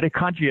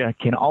 Mitochondria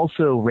can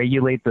also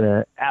regulate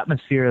the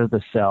atmosphere of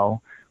the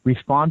cell,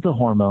 respond to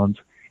hormones,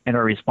 and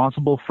are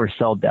responsible for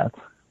cell death.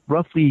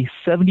 Roughly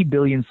 70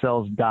 billion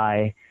cells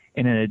die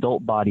in an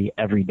adult body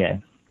every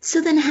day.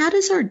 So then how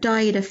does our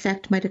diet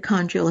affect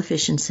mitochondrial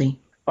efficiency?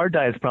 Our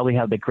diets probably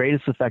have the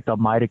greatest effect on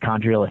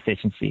mitochondrial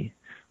efficiency.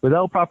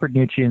 Without proper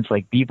nutrients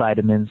like B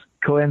vitamins,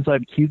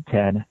 coenzyme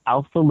Q10,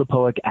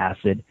 alpha-lipoic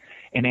acid,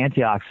 and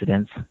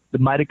antioxidants, the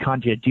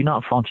mitochondria do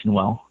not function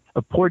well.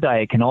 A poor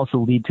diet can also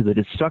lead to the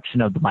destruction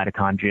of the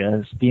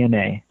mitochondria's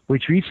DNA,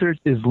 which research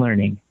is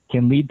learning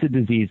can lead to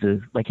diseases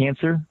like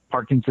cancer,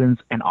 Parkinson's,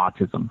 and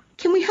autism.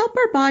 Can we help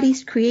our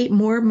bodies create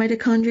more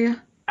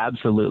mitochondria?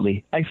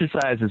 Absolutely.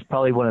 Exercise is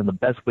probably one of the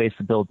best ways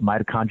to build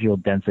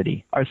mitochondrial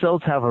density. Our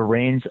cells have a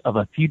range of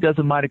a few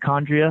dozen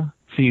mitochondria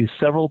to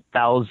several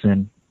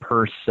thousand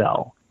per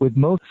cell, with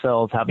most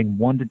cells having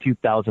 1,000 to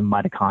 2,000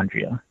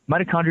 mitochondria.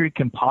 Mitochondria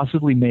can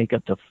possibly make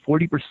up to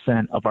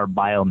 40% of our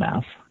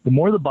biomass. The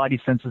more the body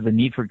senses the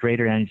need for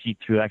greater energy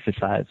through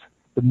exercise,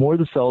 the more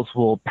the cells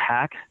will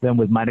pack them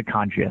with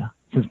mitochondria.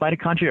 Since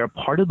mitochondria are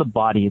part of the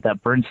body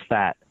that burns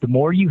fat, the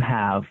more you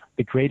have,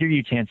 the greater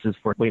your chances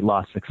for weight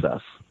loss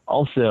success.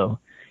 Also,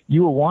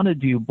 you will want to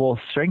do both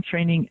strength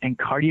training and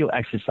cardio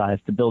exercise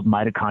to build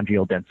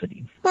mitochondrial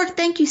density. Mark,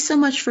 thank you so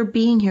much for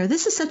being here.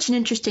 This is such an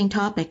interesting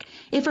topic.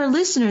 If our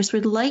listeners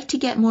would like to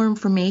get more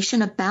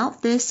information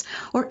about this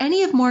or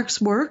any of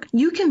Mark's work,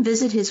 you can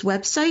visit his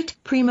website,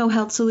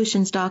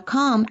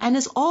 primohealthsolutions.com. And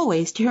as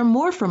always, to hear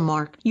more from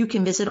Mark, you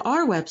can visit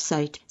our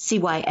website,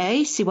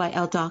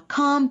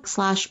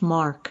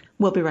 cyacyl.com/Mark.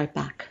 We'll be right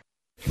back.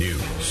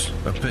 News,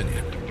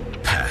 opinion,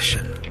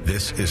 passion.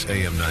 This is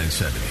AM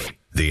 970,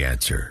 The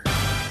Answer.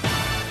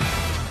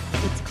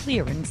 It's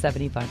clear in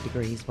 75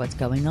 degrees what's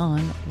going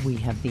on. We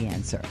have the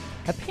answer.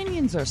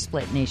 Opinions are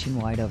split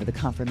nationwide over the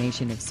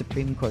confirmation of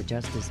Supreme Court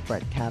Justice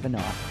Brett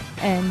Kavanaugh,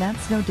 and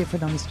that's no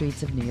different on the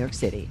streets of New York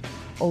City.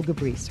 Olga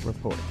Brees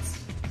reports.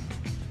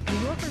 New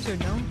Yorkers are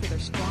known for their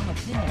strong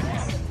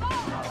opinions.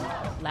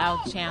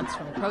 Loud chants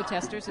from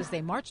protesters as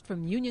they marched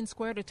from Union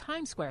Square to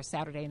Times Square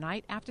Saturday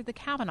night after the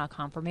Kavanaugh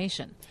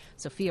confirmation.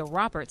 Sophia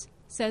Roberts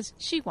says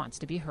she wants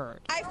to be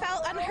heard. I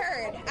felt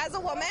unheard as a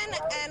woman,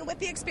 and with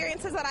the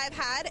experiences that I've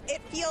had,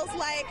 it feels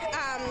like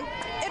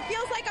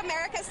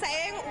America's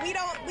saying we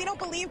don't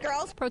believe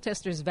girls.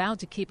 Protesters vowed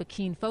to keep a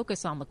keen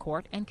focus on the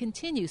court and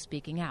continue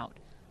speaking out.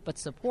 But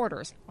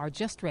supporters are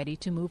just ready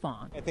to move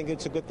on. I think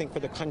it's a good thing for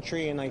the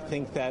country, and I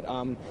think that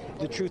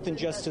the truth and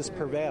justice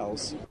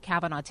prevails.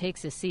 Kavanaugh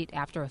takes his seat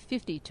after a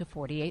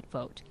 50-48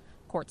 vote.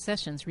 Court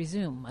sessions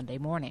resume Monday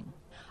morning.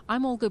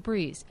 I'm Olga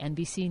Brees,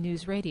 NBC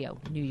News Radio,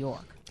 New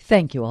York.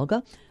 Thank you,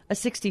 Olga. A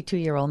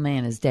 62-year-old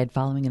man is dead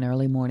following an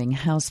early morning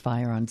house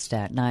fire on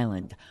Staten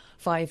Island.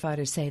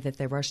 Firefighters say that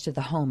they rushed to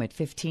the home at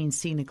 15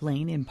 Scenic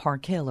Lane in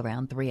Park Hill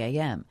around 3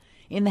 a.m.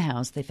 In the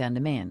house, they found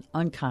a man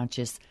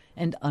unconscious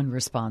and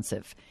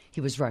unresponsive.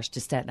 He was rushed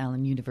to Staten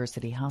Island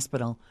University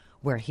Hospital,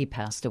 where he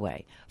passed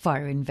away.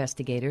 Fire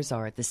investigators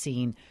are at the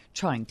scene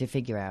trying to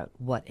figure out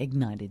what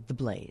ignited the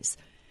blaze.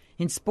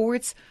 In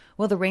sports,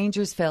 well, the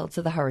Rangers fell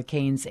to the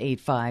Hurricanes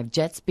 8-5.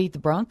 Jets beat the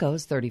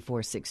Broncos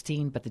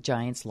 34-16, but the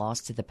Giants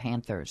lost to the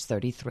Panthers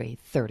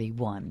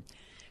 33-31.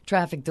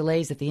 Traffic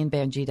delays at the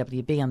inbound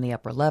GWB on the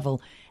upper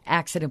level.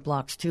 Accident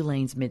blocks 2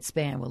 lanes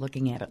mid-span. We're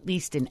looking at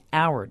least an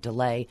hour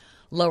delay.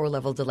 Lower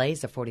level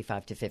delays are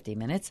 45 to 50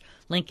 minutes.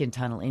 Lincoln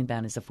Tunnel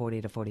inbound is a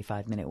 40 to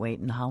 45 minute wait.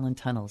 And Holland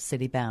Tunnel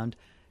citybound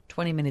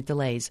 20-minute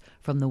delays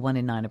from the 1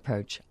 and 9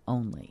 approach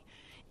only.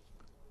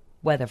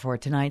 Weather for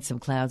tonight, some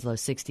clouds, low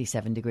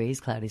 67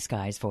 degrees. Cloudy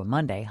skies for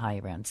Monday, high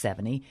around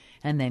 70.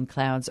 And then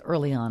clouds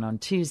early on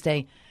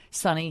Tuesday,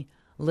 sunny.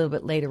 A little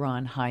bit later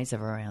on, highs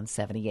of around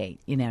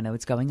 78. You now know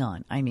what's going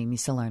on. I'm Amy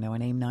Salerno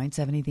on AM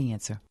 970, The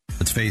Answer.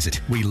 Let's face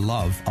it, we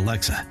love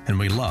Alexa, and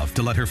we love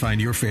to let her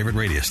find your favorite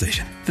radio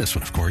station. This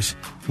one, of course.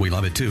 We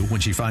love it, too,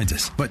 when she finds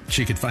us. But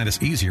she could find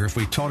us easier if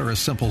we taught her a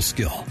simple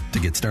skill. To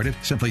get started,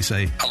 simply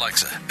say,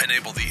 Alexa,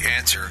 enable the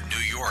Answer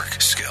New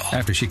York skill.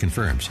 After she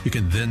confirms, you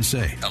can then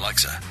say,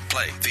 Alexa,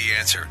 play The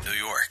Answer New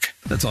York.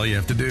 That's all you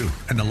have to do,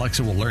 and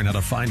Alexa will learn how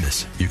to find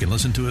us. You can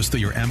listen to us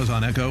through your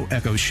Amazon Echo,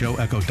 Echo Show,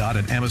 Echo Dot,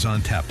 and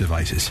Amazon Tap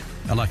devices.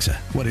 Alexa,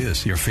 what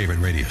is your favorite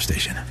radio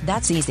station?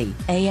 That's easy.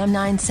 AM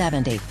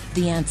 970,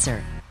 The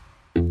Answer.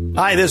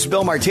 Hi, this is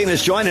Bill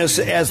Martinez. Join us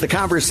as the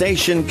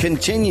conversation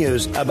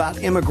continues about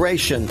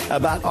immigration,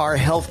 about our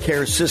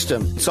healthcare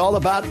system. It's all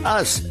about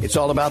us. It's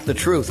all about the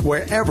truth,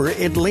 wherever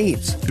it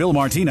leads. Bill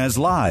Martinez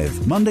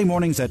live, Monday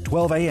mornings at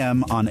 12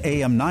 a.m. on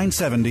AM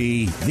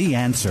 970, The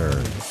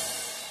Answer.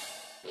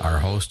 Our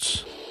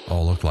hosts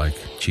all look like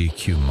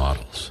GQ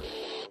models.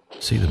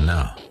 See them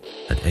now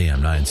at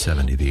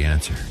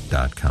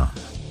am970theanswer.com.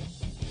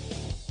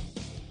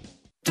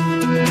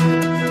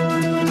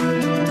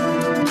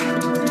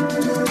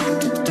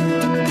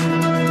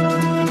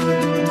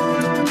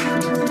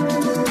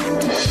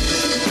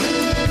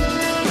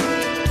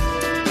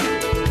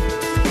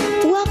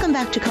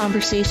 To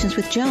Conversations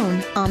with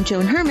Joan. I'm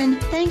Joan Herman.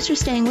 Thanks for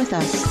staying with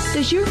us.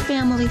 Does your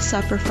family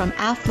suffer from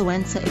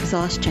affluenza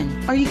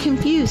exhaustion? Are you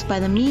confused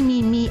by the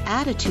me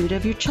attitude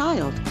of your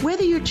child?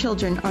 Whether your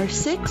children are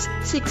 6,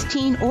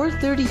 16, or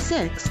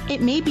 36,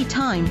 it may be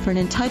time for an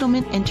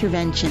entitlement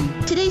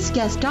intervention. Today's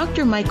guest,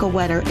 Dr. Michael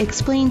Wetter,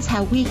 explains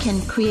how we can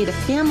create a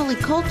family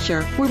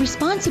culture where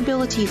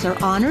responsibilities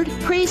are honored,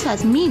 praise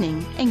has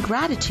meaning, and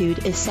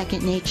gratitude is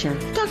second nature.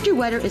 Dr.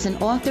 Wetter is an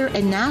author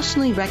and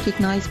nationally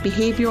recognized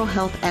behavioral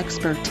health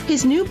expert.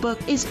 His new book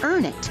is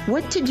Earn It,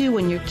 What to Do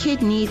When Your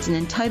Kid Needs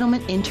an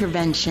Entitlement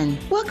Intervention.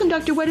 Welcome,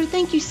 Dr. Wetter.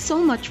 Thank you so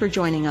much for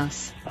joining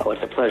us. Oh,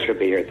 it's a pleasure to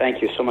be here.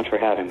 Thank you so much for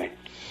having me.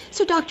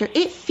 So, Doctor,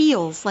 it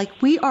feels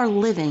like we are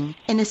living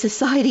in a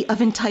society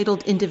of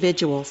entitled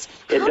individuals.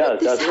 It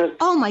does, doesn't it?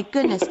 Oh, my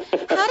goodness.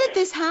 How did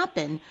this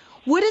happen?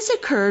 What has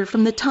occurred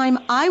from the time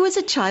I was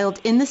a child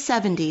in the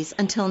 70s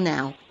until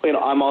now?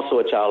 I'm also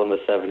a child in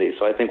the 70s,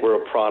 so I think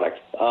we're a product.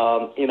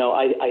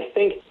 I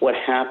think what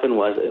happened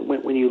was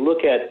when you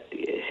look at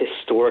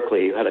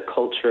historically, you had a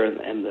culture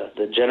and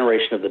the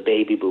generation of the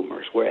baby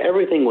boomers where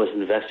everything was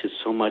invested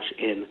so much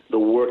in the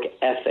work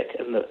ethic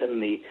and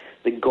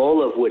the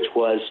goal of which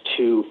was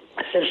to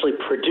essentially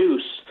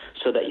produce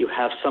so that you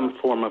have some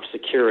form of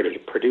security.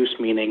 Produce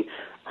meaning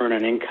earn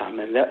an income.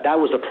 And that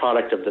was a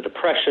product of the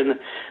Depression.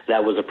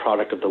 That was a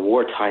product of the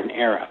wartime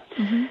era.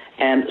 Mm-hmm.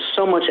 And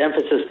so much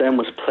emphasis then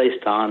was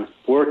placed on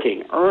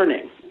working,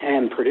 earning,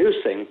 and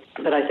producing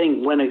that I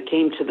think when it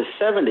came to the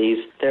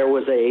 70s, there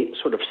was a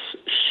sort of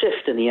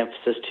shift in the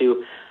emphasis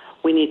to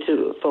we need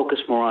to focus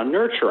more on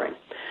nurturing.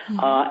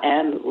 Mm-hmm.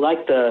 And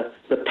like the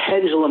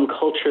pendulum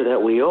culture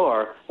that we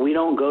are, we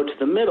don't go to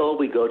the middle,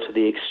 we go to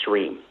the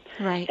extreme.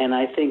 Right. And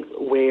I think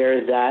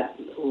where that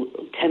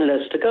tended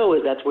us to go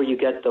is that's where you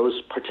get those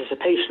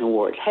participation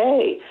awards.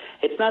 Hey,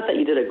 it's not that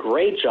you did a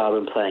great job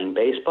in playing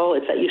baseball,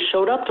 it's that you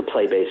showed up to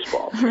play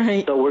baseball.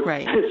 Right.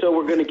 So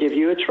we're going to give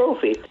you a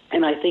trophy.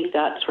 And I think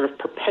that sort of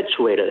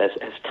perpetuated as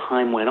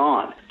time went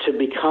on to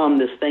become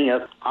this thing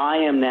of I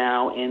am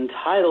now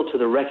entitled to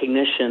the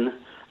recognition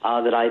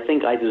that I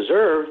think I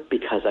deserve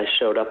because I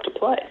showed up to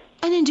play.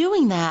 And in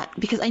doing that,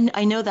 because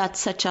I know that's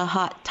such a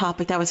hot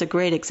topic, that was a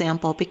great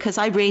example, because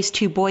I raised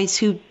two boys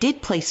who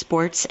did play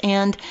sports,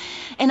 and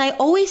I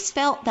always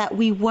felt that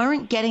we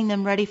weren't getting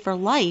them ready for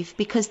life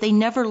because they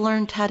never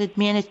learned how to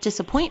manage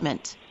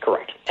disappointment.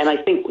 Correct. And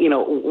I think,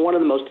 one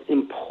of the most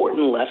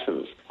important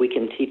lessons we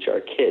can teach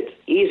our kids,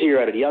 easier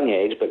at a young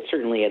age, but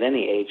certainly at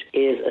any age,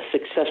 is a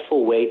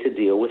successful way to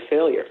deal with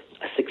failure,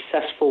 a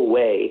successful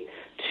way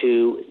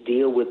to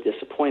deal with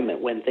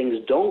disappointment when things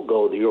don't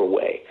go your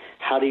way.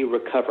 How do you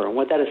recover? And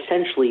what that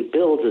essentially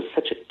builds is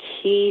such a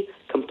key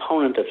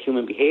component of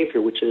human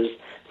behavior, which is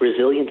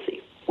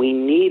resiliency. We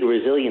need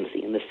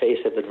resiliency in the face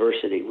of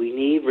adversity. We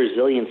need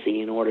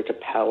resiliency in order to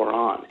power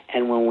on.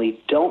 And when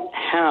we don't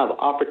have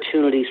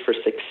opportunities for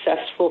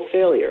successful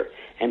failure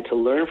and to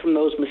learn from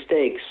those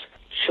mistakes,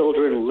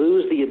 children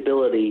lose the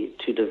ability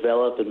to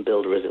develop and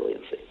build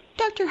resiliency.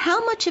 Doctor,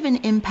 how much of an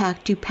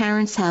impact do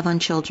parents have on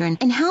children,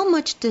 and how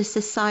much does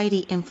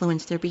society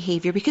influence their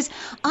behavior? Because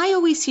I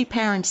always see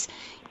parents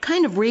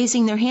kind of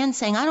raising their hand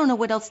saying, I don't know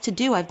what else to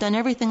do. I've done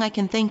everything I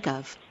can think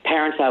of.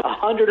 Parents have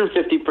 150%.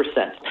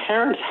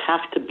 Parents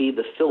have to be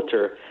the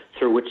filter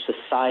through which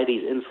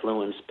society's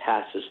influence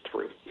passes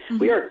through. Mm-hmm.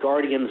 We are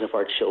guardians of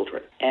our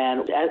children.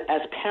 And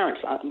as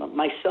parents,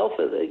 myself,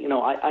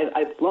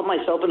 I lump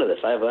myself into this.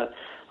 I have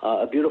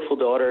a beautiful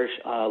daughter,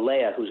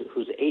 Leah, who's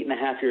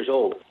 8.5 years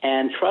old.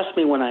 And trust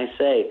me when I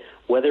say,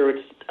 whether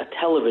it's a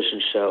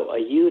television show, a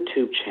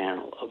YouTube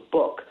channel, a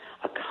book,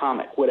 a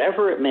comic,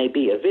 whatever it may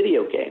be, a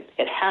video game,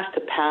 it has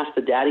to pass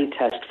the daddy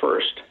test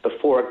first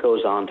before it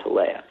goes on to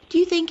Leah. Do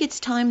you think it's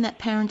time that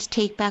parents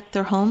take back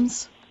their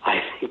homes?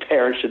 I think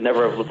parents should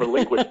never have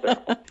relinquished their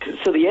home.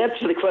 So the answer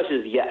to the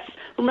question is yes.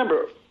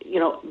 Remember,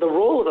 the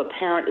role of a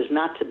parent is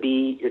not to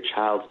be your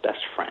child's best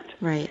friend.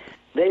 Right.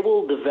 They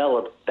will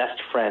develop best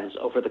friends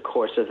over the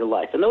course of their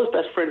life, and those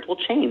best friends will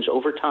change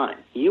over time.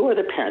 You are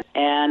the parent,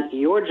 and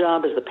your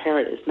job as the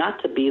parent is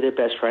not to be their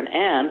best friend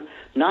and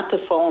not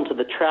to fall into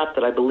the trap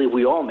that I believe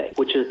we all make,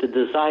 which is the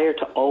desire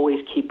to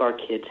always keep our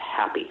kids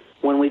happy.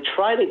 When we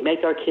try to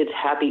make our kids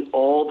happy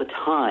all the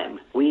time,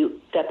 we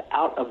step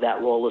out of that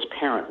role as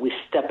parent. We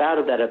step out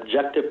of that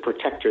objective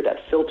protector, that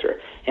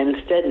filter, and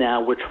instead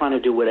now we're trying to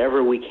do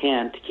whatever we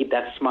can to keep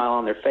that smile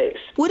on their face.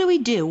 What do we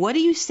do? What do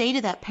you say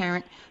to that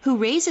parent who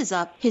raises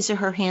up his or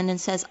her hand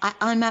and says,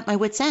 I'm at my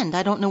wit's end.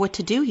 I don't know what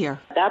to do here?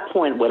 At that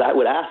point, what I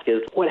would ask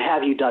is, what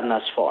have you done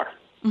thus far?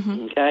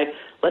 Mm-hmm. Okay?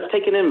 Let's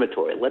take an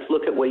inventory. Let's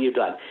look at what you've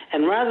done.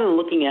 And rather than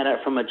looking at it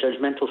from a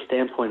judgmental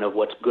standpoint of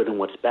what's good and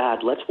what's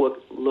bad, let's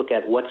look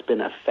at what's been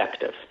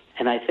effective.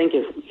 And I think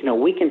if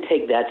we can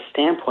take that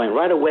standpoint,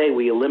 right away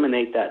we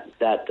eliminate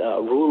that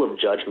rule of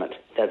judgment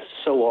that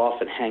so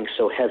often hangs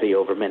so heavy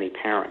over many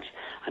parents.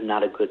 I'm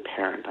not a good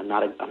parent. I'm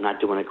not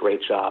doing a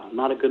great job. I'm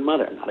not a good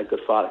mother. I'm not a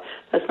good father.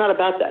 That's not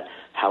about that.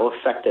 How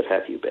effective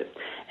have you been?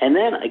 And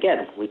then,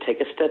 again, we take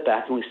a step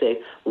back and we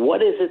say,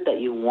 what is it that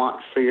you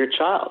want for your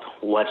child?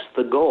 What's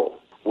the goal?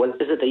 What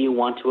is it that you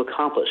want to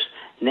accomplish?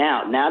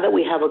 Now that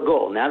we have a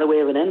goal, now that we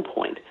have an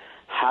endpoint,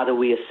 how do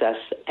we assess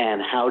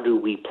and how do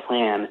we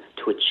plan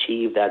to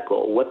achieve that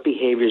goal? What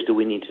behaviors do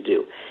we need to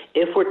do?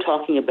 If we're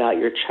talking about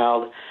your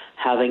child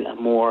having a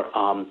more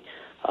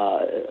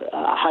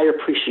a higher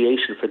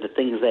appreciation for the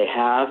things they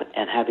have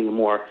and having a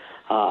more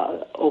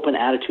open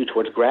attitude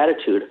towards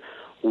gratitude,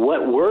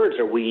 what words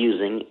are we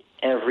using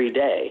every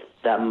day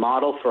that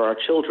model for our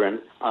children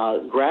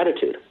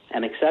gratitude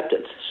and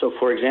acceptance? So,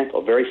 for example,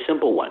 a very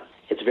simple one.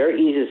 It's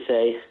very easy to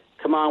say,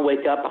 come on,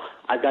 wake up,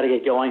 I've got to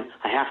get going,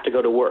 I have to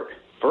go to work,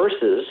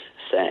 versus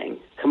saying,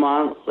 come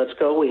on, let's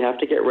go, we have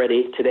to get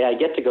ready, today I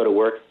get to go to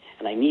work,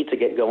 and I need to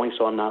get going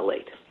so I'm not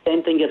late.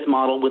 Same thing gets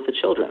modeled with the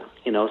children.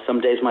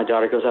 Some days my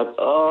daughter goes up,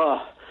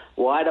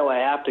 why do I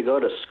have to go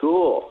to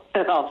school?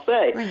 And I'll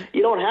say,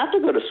 You don't have to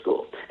go to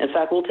school. In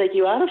fact, we'll take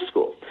you out of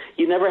school.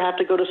 you never have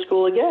to go to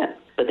school again.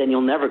 But then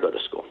you'll never go to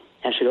school.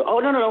 And she'd go, oh,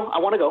 no, I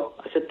want to go.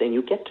 I said, then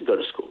you get to go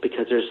to school,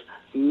 because there's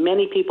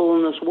many people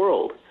in this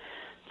world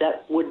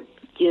that would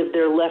give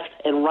their left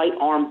and right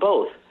arm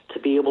both to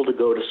be able to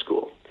go to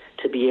school,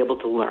 to be able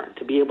to learn,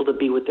 to be able to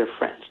be with their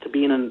friends, to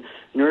be in a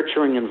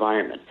nurturing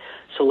environment.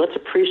 So let's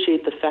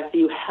appreciate the fact that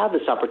you have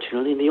this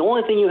opportunity, and the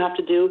only thing you have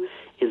to do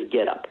is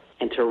get up.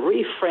 And to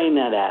reframe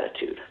that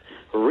attitude,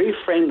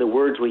 reframe the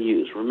words we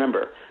use.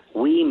 Remember,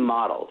 we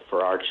model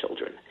for our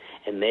children,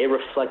 and they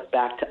reflect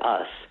back to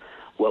us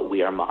what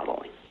we are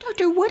modeling.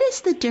 Doctor, what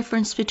is the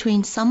difference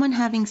between someone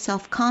having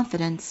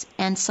self-confidence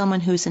and someone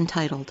who's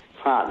entitled?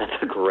 That's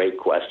a great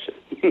question.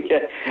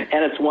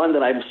 And it's one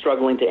that I'm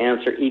struggling to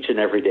answer each and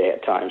every day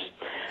at times.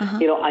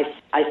 You know,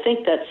 I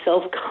think that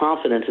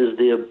self-confidence is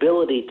the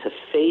ability to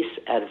face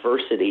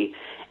adversity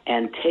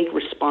and take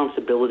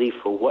responsibility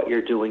for what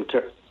you're doing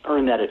to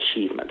earn that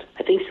achievement.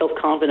 I think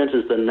self-confidence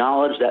is the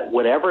knowledge that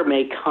whatever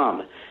may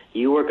come,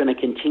 you are going to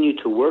continue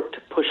to work to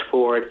push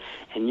forward,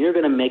 and you're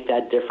going to make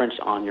that difference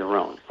on your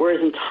own.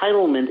 Whereas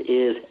entitlement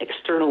is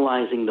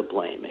externalizing the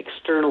blame,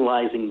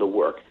 externalizing the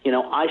work. You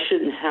know, I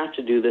shouldn't have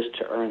to do this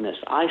to earn this.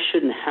 I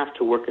shouldn't have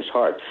to work as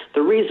hard.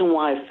 The reason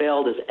why I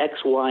failed is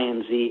X, Y,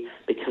 and Z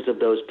because of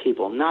those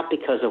people, not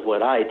because of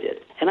what I did.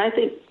 And I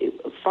think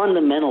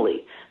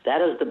fundamentally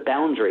that is the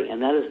boundary,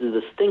 and that is the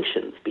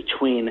distinction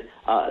between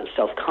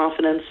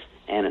self-confidence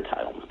and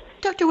entitlement.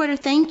 Dr. Wetter,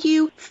 thank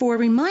you for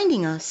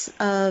reminding us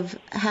of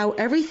how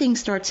everything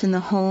starts in the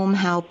home,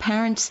 how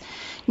parents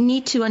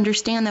need to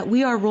understand that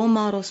we are role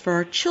models for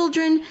our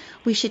children,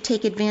 we should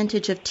take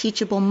advantage of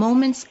teachable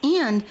moments,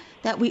 and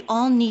that we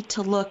all need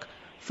to look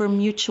for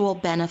mutual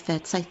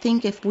benefits. I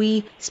think if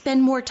we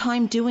spend more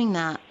time doing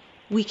that,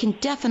 we can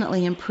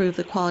definitely improve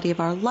the quality of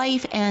our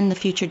life and the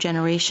future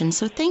generations.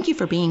 So thank you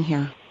for being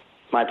here.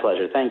 My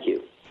pleasure. Thank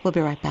you. We'll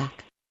be right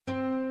back.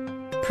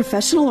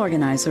 Professional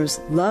organizers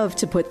love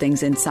to put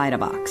things inside a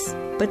box,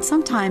 but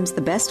sometimes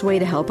the best way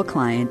to help a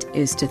client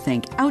is to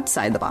think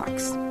outside the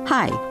box.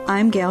 Hi,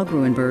 I'm Gail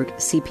Gruenberg,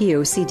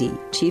 CPOCD,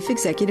 Chief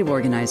Executive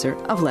Organizer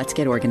of Let's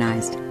Get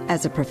Organized.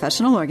 As a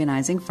professional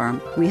organizing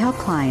firm, we help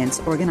clients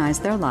organize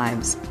their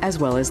lives as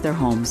well as their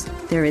homes.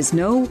 There is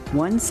no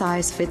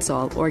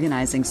one-size-fits-all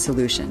organizing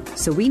solution,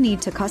 so we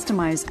need to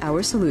customize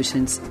our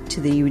solutions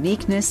to the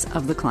uniqueness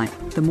of the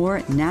client. The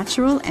more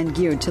natural and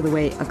geared to the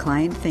way a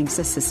client thinks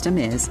a system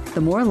is,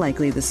 the more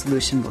likely the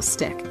solution will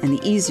stick, and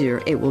the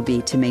easier it will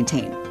be to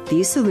maintain.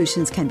 These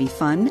solutions can be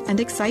fun and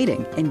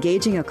exciting,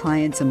 engaging a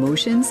client's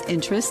emotions,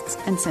 interests,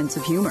 and sense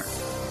of humor.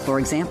 For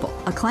example,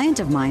 a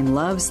client of mine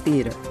loves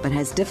theater but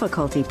has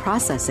difficulty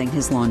processing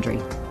his laundry.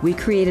 We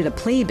created a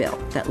playbill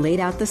that laid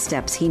out the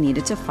steps he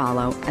needed to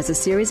follow as a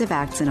series of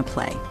acts in a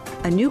play.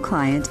 A new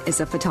client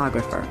is a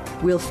photographer.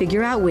 We'll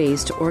figure out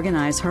ways to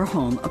organize her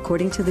home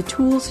according to the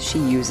tools she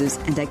uses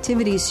and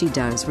activities she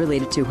does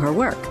related to her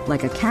work,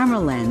 like a camera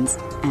lens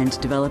and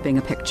developing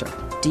a picture.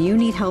 Do you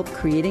need help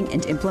creating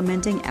and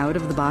implementing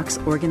out-of-the-box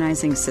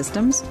organizing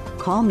systems?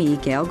 Call me,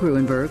 Gail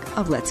Gruenberg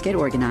of Let's Get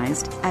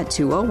Organized at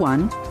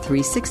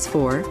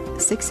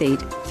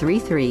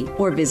 201-364-6833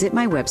 or visit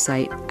my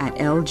website at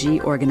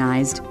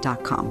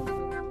lgorganized.com.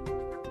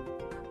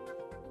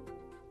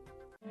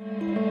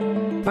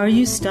 Are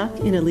you stuck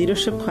in a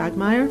leadership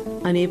quagmire,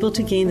 unable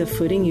to gain the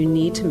footing you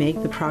need to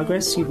make the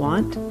progress you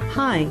want?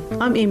 Hi,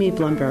 I'm Amy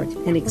Blumberg,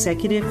 an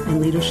executive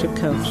and leadership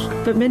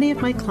coach, but many of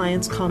my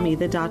clients call me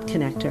the dot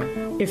connector.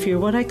 If you're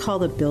what I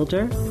call a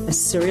builder, a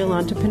serial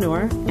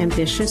entrepreneur,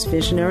 ambitious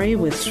visionary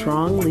with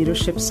strong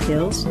leadership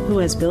skills, who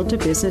has built a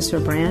business or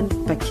brand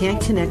but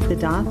can't connect the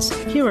dots,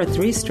 here are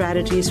 3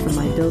 strategies for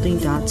my Building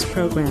Dots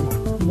program.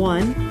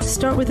 1.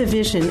 Start with a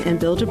vision and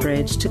build a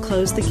bridge to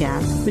close the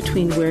gap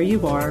between where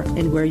you are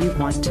and where you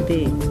want to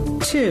be.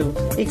 2.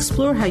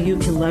 Explore how you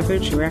can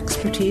leverage your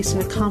expertise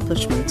and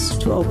accomplishments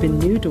to open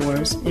new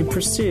doors and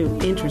pursue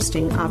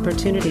interesting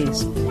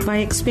opportunities. By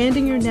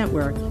expanding your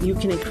network, you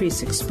can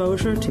increase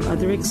exposure to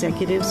other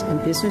executives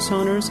and business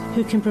owners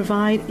who can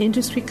provide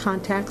industry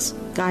contacts,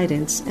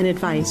 guidance, and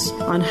advice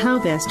on how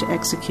best to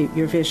execute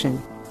your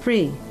vision.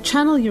 3.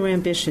 Channel your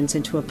ambitions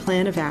into a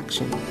plan of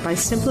action by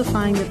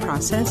simplifying the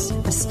process,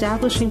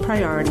 establishing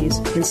priorities,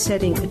 and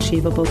setting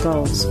achievable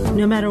goals.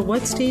 No matter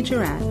what stage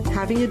you're at,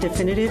 having a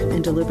definitive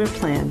and deliberate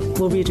plan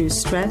will reduce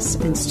stress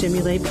and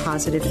stimulate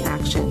positive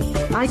action.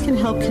 I can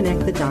help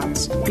connect the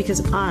dots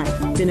because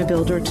I've been a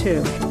builder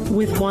too.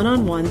 With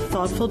one-on-one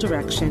thoughtful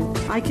direction,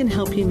 I can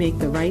help you make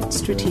the right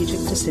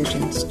strategic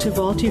decisions to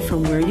vault you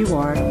from where you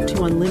are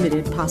to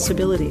unlimited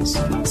possibilities.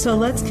 So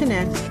let's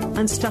connect,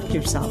 unstuck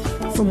yourself.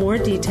 For more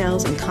details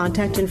and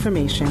contact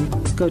information,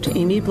 go to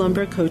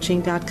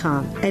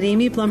amyblumbergcoaching.com. At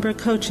Amy Blumberg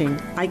Coaching,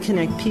 I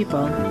connect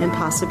people and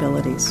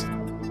possibilities.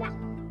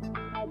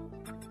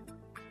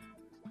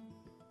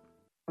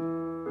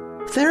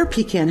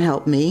 Therapy can't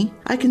help me.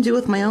 I can deal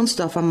with my own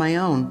stuff on my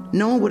own.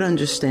 No one would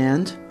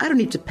understand. I don't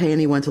need to pay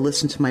anyone to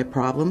listen to my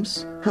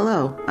problems.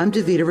 Hello, I'm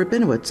Davida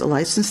Rabinowitz, a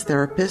licensed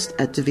therapist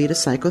at Davida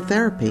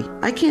Psychotherapy.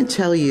 I can't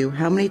tell you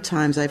how many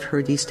times I've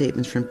heard these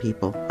statements from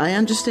people. I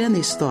understand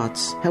these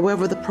thoughts.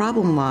 However, the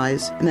problem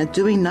lies in that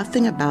doing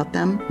nothing about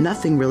them,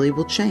 nothing really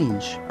will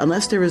change.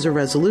 Unless there is a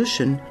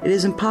resolution, it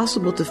is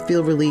impossible to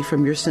feel relief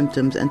from your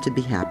symptoms and to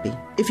be happy.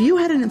 If you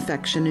had an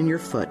infection in your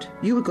foot,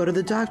 you would go to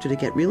the doctor to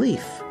get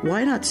relief.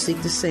 Why not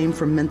seek the same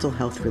for mental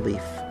health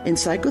relief? In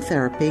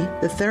psychotherapy,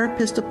 the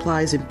therapist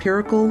applies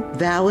empirical,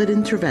 valid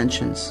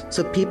interventions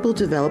so people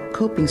develop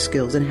coping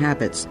skills and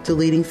habits to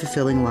leading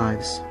fulfilling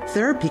lives.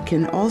 Therapy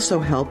can also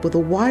help with a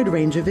wide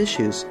range of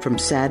issues, from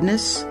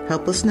sadness,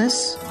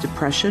 helplessness,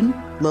 depression,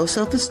 low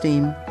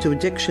self-esteem, to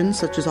addictions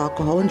such as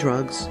alcohol and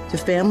drugs, to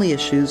family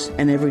issues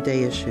and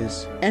everyday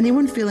issues.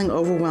 Anyone feeling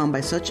overwhelmed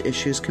by such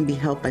issues can be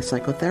helped by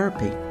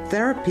psychotherapy.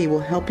 Therapy will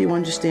help you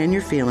understand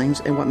your feelings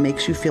and what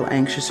makes you feel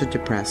anxious or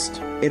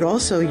depressed. It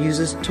also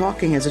uses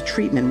talking as a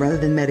treatment rather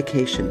than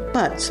medication,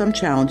 but some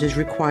challenges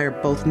require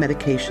both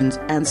medications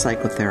and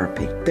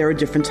psychotherapy. There are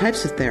different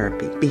types of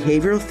therapy.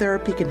 Behavioral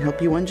therapy can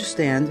help you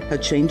understand how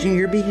changing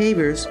your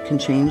behaviors can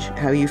change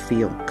how you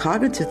feel.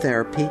 Cognitive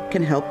therapy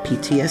can help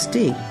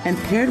PTSD, and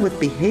paired with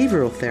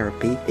behavioral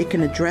therapy, it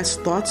can address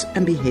thoughts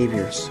and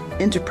behaviors.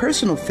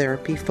 Interpersonal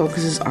therapy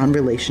focuses on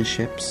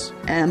relationships,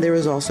 and there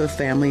is also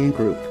family and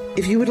group.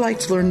 If you would like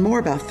to learn more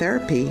about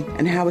therapy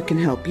and how it can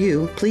help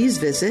you, please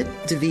visit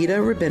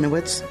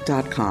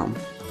DavidaRabinowitz.com.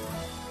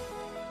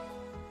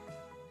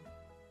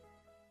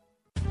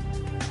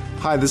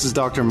 Hi, this is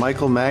Dr.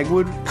 Michael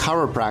Magwood,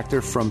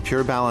 chiropractor from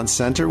Pure Balance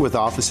Center with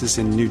offices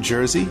in New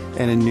Jersey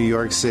and in New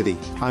York City.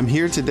 I'm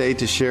here today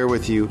to share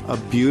with you a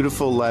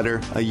beautiful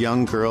letter a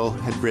young girl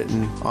had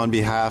written on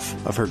behalf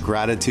of her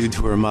gratitude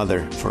to her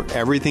mother for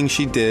everything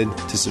she did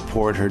to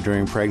support her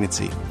during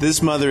pregnancy.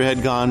 This mother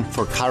had gone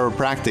for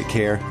chiropractic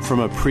care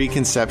from a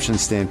preconception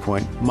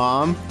standpoint.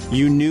 Mom,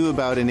 you knew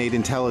about innate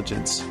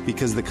intelligence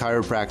because the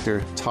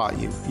chiropractor taught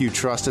you. You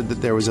trusted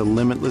that there was a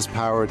limitless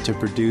power to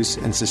produce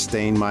and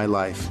sustain my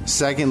life.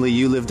 Secondly,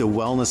 you lived a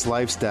wellness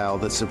lifestyle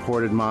that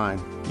supported mine.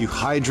 You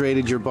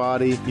hydrated your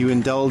body, you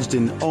indulged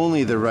in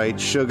only the right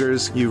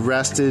sugars, you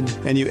rested,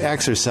 and you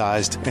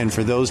exercised. And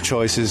for those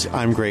choices,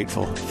 I'm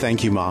grateful.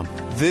 Thank you, Mom.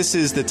 This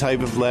is the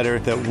type of letter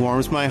that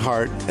warms my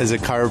heart as a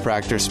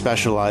chiropractor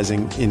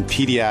specializing in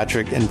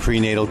pediatric and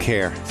prenatal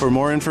care. For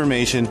more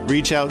information,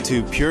 reach out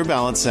to Pure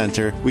Balance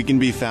Center. We can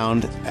be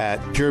found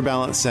at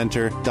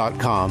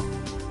purebalancecenter.com.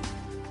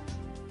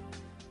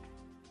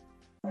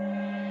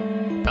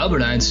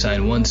 Albert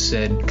Einstein once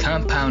said,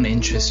 "Compound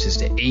interest is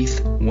the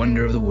eighth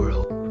wonder of the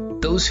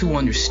world. Those who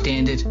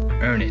understand it,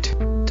 earn it.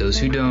 Those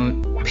who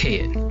don't, pay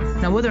it."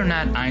 Now, whether or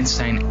not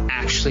Einstein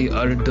actually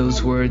uttered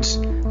those words,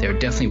 they are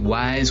definitely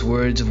wise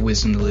words of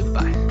wisdom to live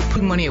by.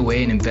 Putting money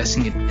away and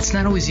investing it, it's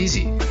not always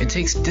easy. It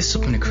takes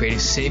discipline to create a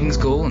savings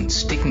goal and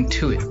sticking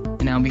to it.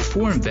 Now,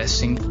 before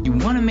investing, you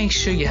want to make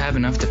sure you have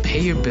enough to pay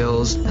your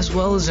bills as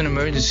well as an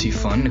emergency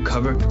fund to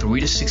cover 3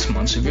 to 6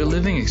 months of your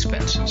living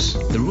expenses.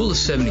 The Rule of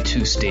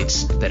 72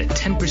 states that a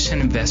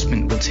 10%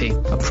 investment will take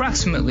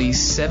approximately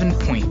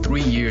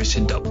 7.3 years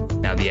to double.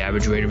 Now, the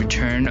average rate of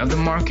return of the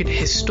market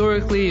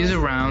historically is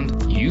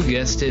around, you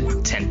guessed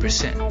it,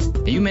 10%.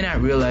 Now, you may not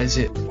realize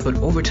it, but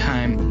over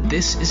time,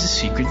 this is a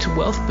secret to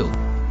wealth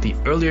building. The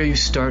earlier you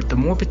start, the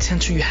more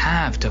potential you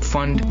have to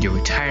fund your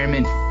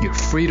retirement, your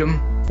freedom,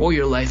 or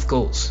your life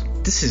goals.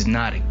 This is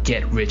not a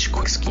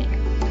get-rich-quick scheme,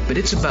 but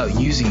it's about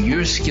using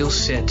your skill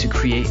set to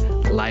create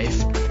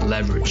life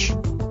leverage.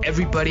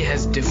 Everybody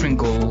has different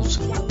goals,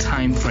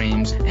 time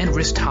frames, and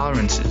risk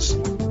tolerances.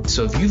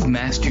 So if you've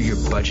mastered your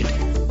budget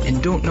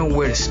and don't know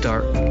where to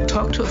start,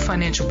 talk to a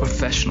financial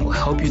professional to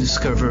help you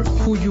discover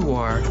who you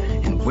are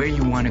and where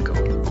you want to go.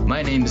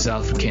 My name is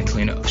Alfred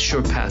Cantalina of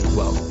Sure Path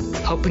Wealth,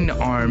 helping to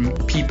arm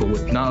people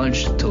with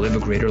knowledge to live a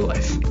greater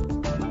life.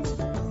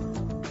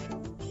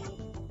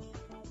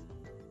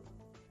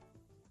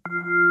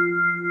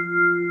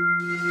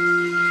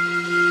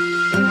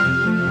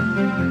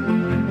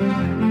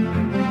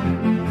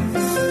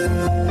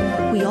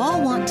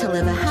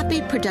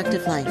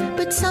 Productive life,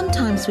 but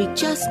sometimes we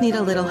just need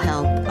a little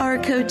help. Our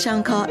Coach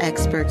On Call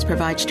experts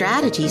provide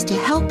strategies to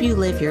help you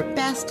live your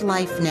best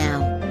life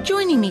now.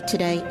 Joining me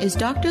today is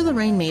Dr.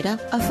 Lorraine Maida,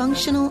 a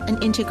functional and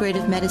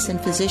integrative medicine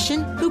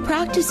physician who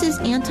practices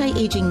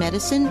anti-aging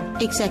medicine,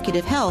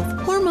 executive health,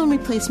 hormone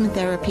replacement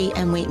therapy,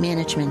 and weight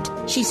management.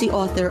 She's the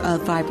author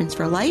of Vibrance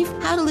for Life,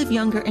 How to Live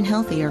Younger and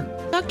Healthier.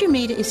 Dr.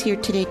 Maida is here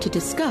today to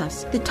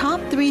discuss the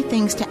top 3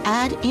 things to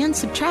add and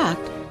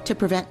subtract to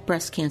prevent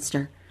breast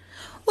cancer.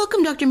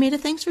 Welcome, Dr. Maida.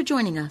 Thanks for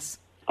joining us.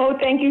 Oh,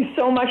 thank you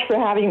so much for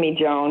having me,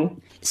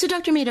 Joan. So,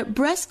 Dr. Maida,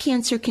 breast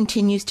cancer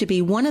continues to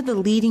be one of the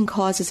leading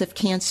causes of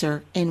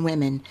cancer in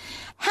women.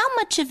 How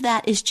much of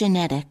that is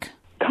genetic?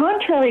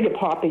 Contrary to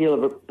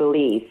popular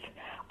belief,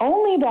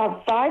 only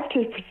about 5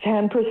 to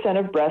 10%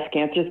 of breast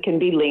cancers can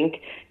be linked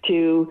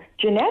to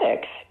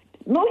genetics.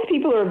 Most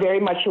people are very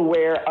much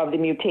aware of the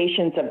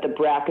mutations of the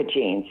BRCA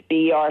genes,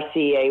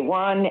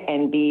 BRCA1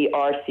 and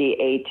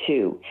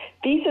BRCA2.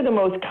 These are the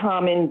most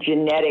common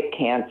genetic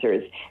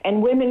cancers,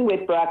 and women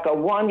with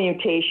BRCA1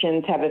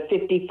 mutations have a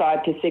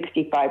 55 to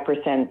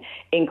 65%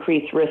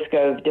 increased risk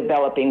of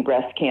developing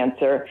breast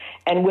cancer,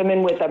 and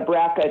women with a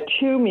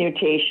BRCA2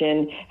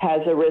 mutation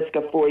has a risk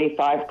of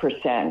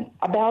 45%.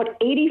 About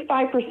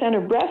 85%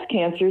 of breast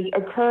cancers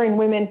occur in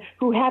women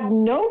who have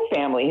no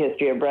family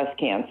history of breast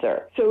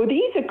cancer. So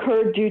these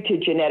occur due to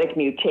genetic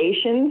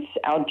mutations.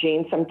 Our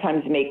genes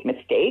sometimes make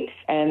mistakes,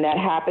 and that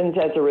happens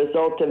as a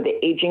result of the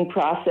aging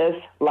process,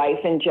 life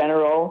in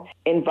general,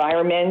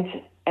 environment,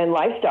 and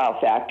lifestyle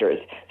factors.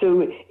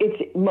 So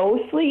it's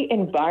mostly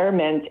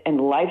environment and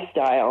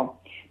lifestyle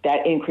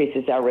that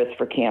increases our risk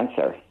for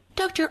cancer.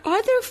 Doctor,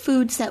 are there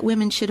foods that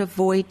women should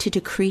avoid to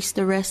decrease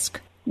the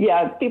risk?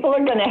 Yeah, people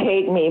are going to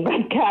hate me,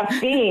 but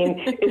caffeine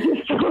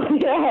is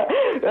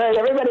right,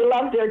 everybody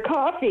loves their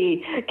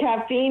coffee.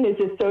 Caffeine is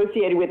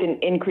associated with an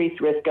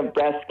increased risk of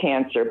breast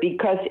cancer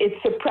because it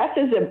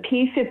suppresses a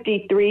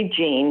P53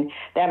 gene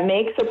that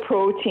makes a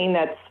protein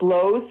that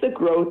slows the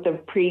growth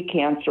of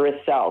precancerous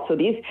cells. So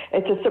it's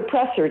a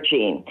suppressor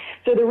gene.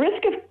 So the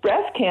risk of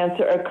breast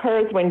cancer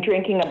occurs when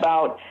drinking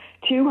about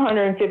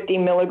 250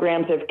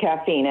 milligrams of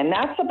caffeine, and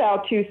that's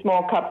about 2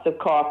 small cups of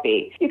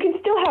coffee. You can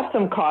still have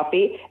some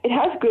coffee. It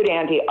has good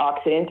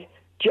antioxidants.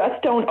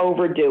 Just don't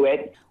overdo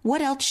it.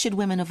 What else should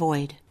women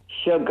avoid?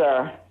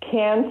 Sugar.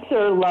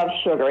 Cancer loves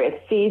sugar.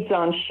 It feeds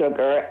on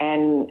sugar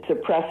and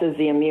suppresses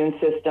the immune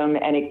system,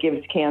 and it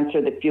gives cancer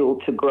the fuel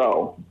to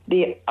grow.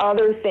 The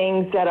other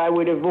things that I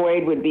would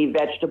avoid would be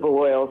vegetable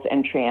oils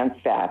and trans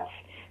fats.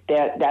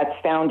 That's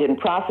found in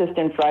processed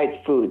and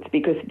fried foods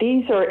because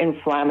these are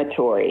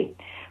inflammatory.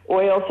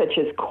 Oils such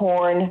as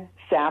corn,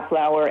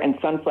 safflower, and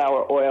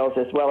sunflower oils,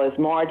 as well as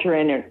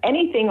margarine, or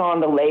anything on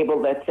the label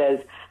that says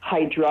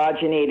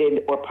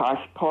hydrogenated or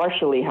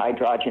partially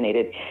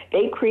hydrogenated,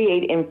 they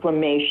create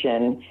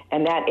inflammation,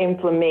 and that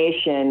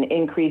inflammation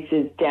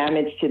increases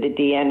damage to the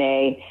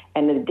DNA,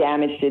 and the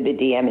damage to the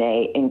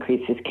DNA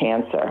increases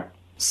cancer.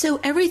 So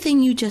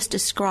everything you just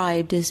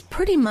described is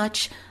pretty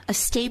much a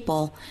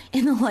staple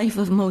in the life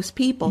of most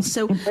people.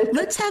 So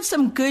let's have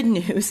some good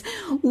news.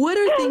 What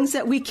are things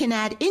that we can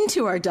add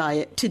into our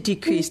diet to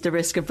decrease the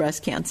risk of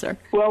breast cancer?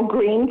 Well,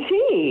 green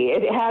tea.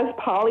 It has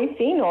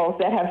polyphenols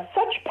that have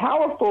such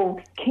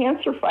powerful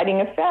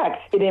cancer-fighting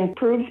effects. It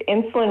improves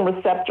insulin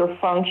receptor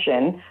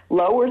function,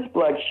 lowers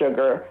blood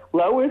sugar,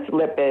 lowers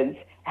lipids,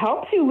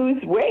 helps you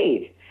lose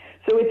weight.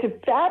 So it's a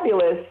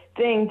fabulous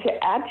thing to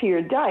add to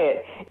your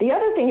diet. The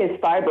other thing is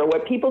fiber.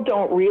 What people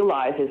don't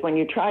realize is when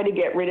you try to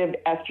get rid of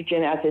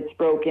estrogen as it's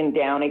broken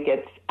down, it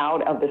gets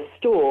out of the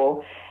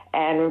stool,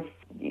 and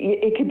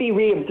it could be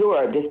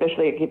reabsorbed,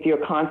 especially if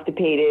you're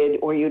constipated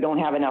or you don't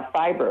have enough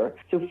fiber.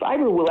 So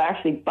fiber will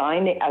actually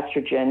bind the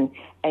estrogen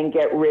and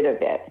get rid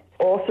of it.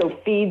 Also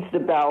feeds the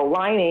bowel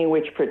lining,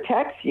 which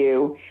protects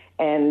you.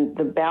 And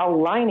the bowel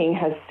lining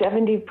has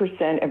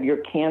 70% of your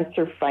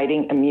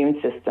cancer-fighting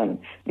immune system.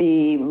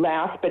 The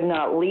last but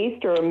not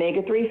least are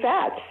omega-3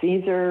 fats.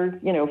 These are,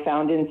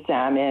 found in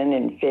salmon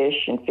and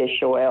fish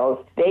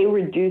oils. They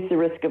reduce the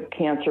risk of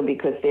cancer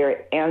because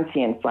they're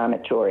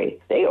anti-inflammatory.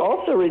 They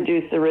also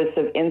reduce the risk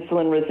of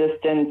insulin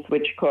resistance,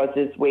 which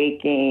causes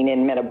weight gain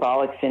and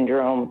metabolic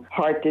syndrome,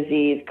 heart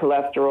disease,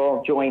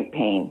 cholesterol, joint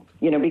pain.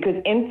 Because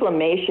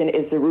inflammation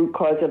is the root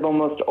cause of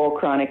almost all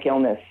chronic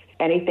illness.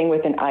 Anything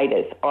with an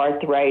itis,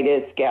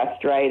 arthritis,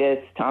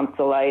 gastritis,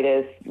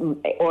 tonsillitis,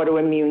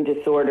 autoimmune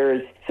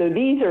disorders. So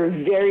these are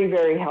very,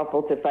 very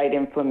helpful to fight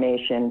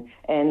inflammation.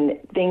 And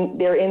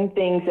they're in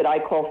things that I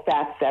call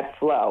fats that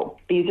flow.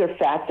 These are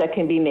fats that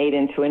can be made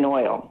into an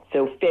oil.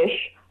 So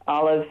fish,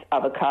 olives,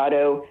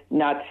 avocado,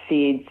 nuts,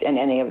 seeds, and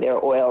any of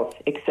their oils,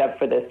 except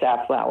for the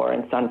safflower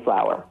and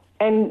sunflower.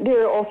 And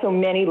there are also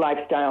many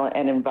lifestyle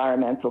and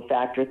environmental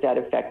factors that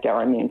affect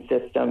our immune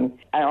system.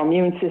 Our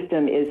immune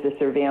system is the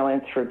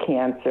surveillance for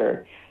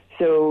cancer.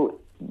 So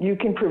you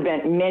can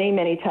prevent many,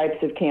 many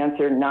types of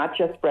cancer, not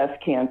just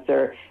breast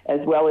cancer,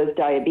 as well as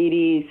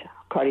diabetes,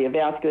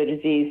 cardiovascular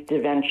disease,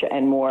 dementia,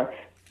 and more,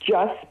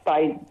 just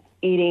by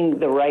eating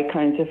the right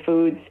kinds of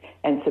foods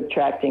and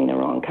subtracting the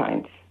wrong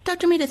kinds.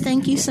 Dr. Mehta,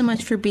 thank you so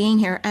much for being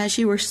here. As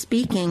you were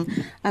speaking,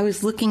 I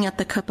was looking at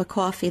the cup of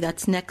coffee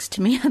that's next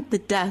to me at the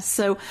desk.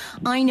 So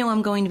I know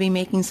I'm going to be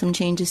making some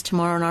changes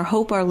tomorrow, and I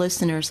hope our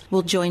listeners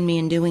will join me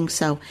in doing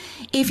so.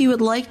 If you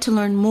would like to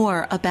learn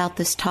more about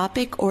this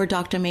topic or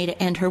Dr.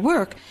 Mehta and her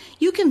work,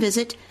 you can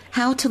visit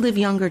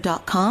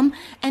howtoliveyounger.com.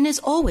 And as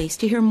always,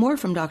 to hear more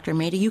from Dr.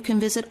 Mehta, you can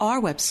visit our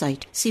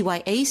website,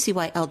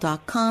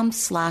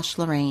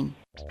 cyacyl.com/Lorraine.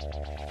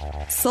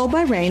 Soul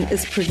by Rain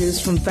is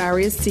produced from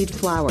various seed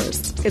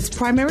flowers. Its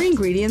primary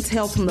ingredients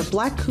hail from the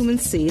black cumin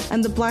seed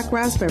and the black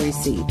raspberry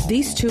seed.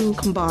 These two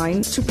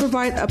combine to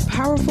provide a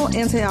powerful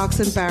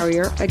antioxidant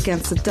barrier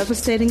against the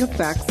devastating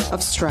effects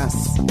of stress.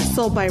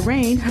 Soul by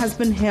Rain has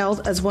been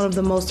hailed as one of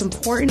the most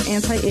important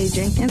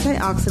anti-aging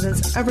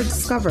antioxidants ever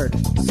discovered.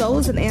 Soul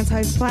is an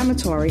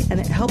anti-inflammatory, and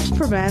it helps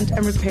prevent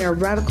and repair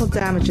radical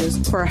damages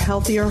for a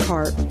healthier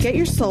heart. Get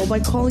your soul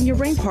by calling your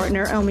Rain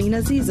partner,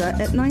 Elmina Aziza,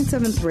 at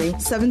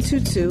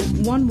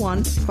 973-722-1154.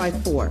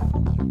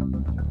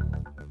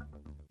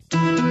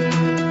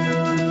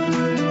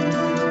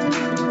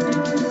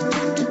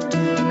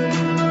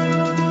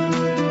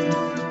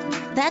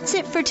 That's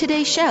it for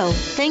today's show.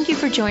 Thank you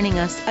for joining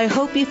us. I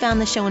hope you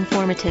found the show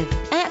informative.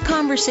 At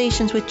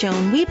Conversations with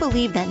Joan, we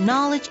believe that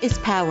knowledge is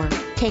power.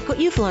 Take what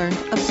you've learned,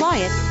 apply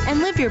it, and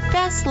live your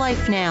best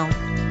life now.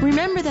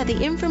 Remember that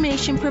the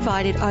information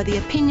provided are the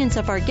opinions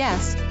of our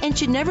guests and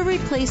should never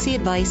replace the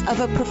advice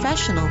of a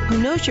professional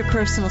who knows your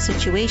personal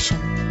situation.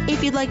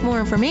 If you'd like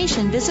more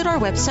information, visit our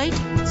website,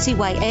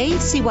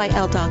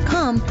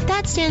 cyacyl.com.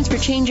 That stands for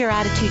Change Your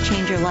Attitude,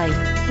 Change Your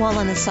Life. While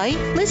on the site,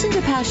 listen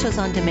to past shows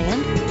on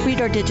demand, read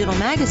our digital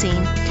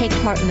magazine, take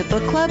part in the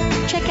book club,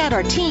 check out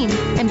our team,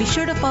 and be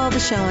sure to follow the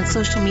show on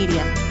social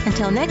media.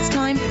 Until next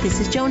time,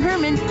 this is Joan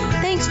Herman.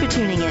 Thanks for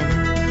tuning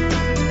in.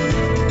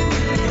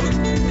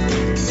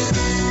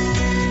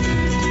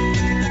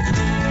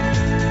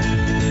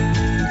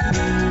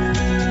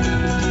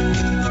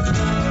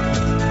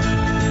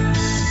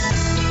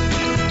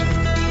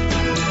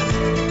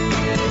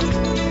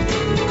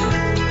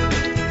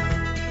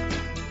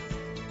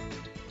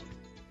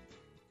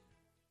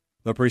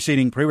 The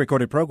preceding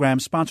pre-recorded program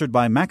sponsored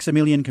by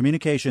Maximilian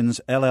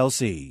Communications,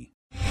 LLC.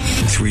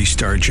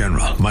 3-star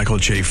General Michael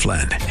J.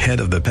 Flynn, head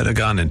of the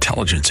Pentagon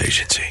Intelligence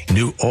Agency,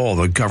 knew all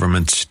the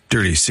government's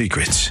dirty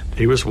secrets.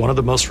 He was one of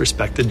the most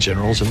respected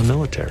generals in the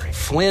military.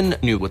 Flynn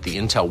knew what the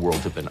intel world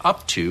had been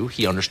up to.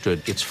 He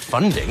understood its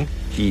funding.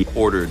 He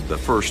ordered the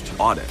first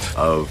audit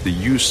of the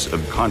use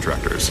of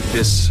contractors.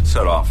 This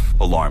set off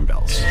alarm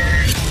bells.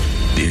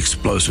 The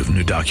explosive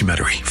new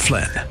documentary,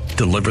 Flynn,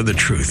 Deliver the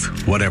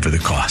Truth, Whatever the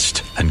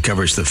Cost,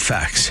 uncovers the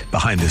facts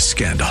behind this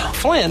scandal.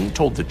 Flynn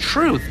told the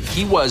truth.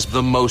 He was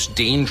the most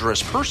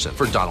dangerous person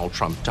for Donald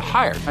Trump to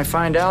hire. I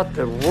find out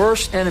the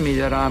worst enemy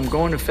that I'm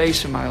going to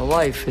face in my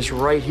life is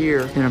right here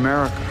in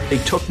America. They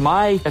took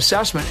my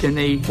assessment and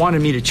they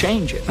wanted me to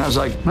change it. And I was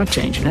like, I'm not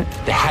changing it.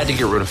 They had to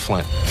get rid of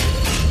Flynn.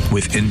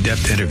 With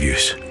in-depth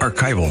interviews,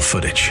 archival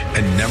footage,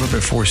 and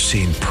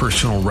never-before-seen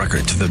personal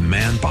records of the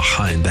man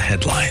behind the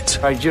headlines.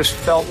 I just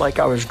felt like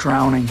I was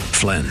drowning.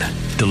 Flynn,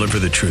 Deliver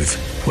the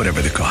Truth,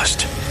 Whatever the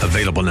Cost.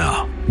 Available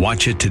now.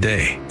 Watch it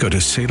today. Go to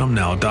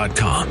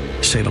salemnow.com.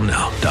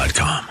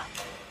 salemnow.com.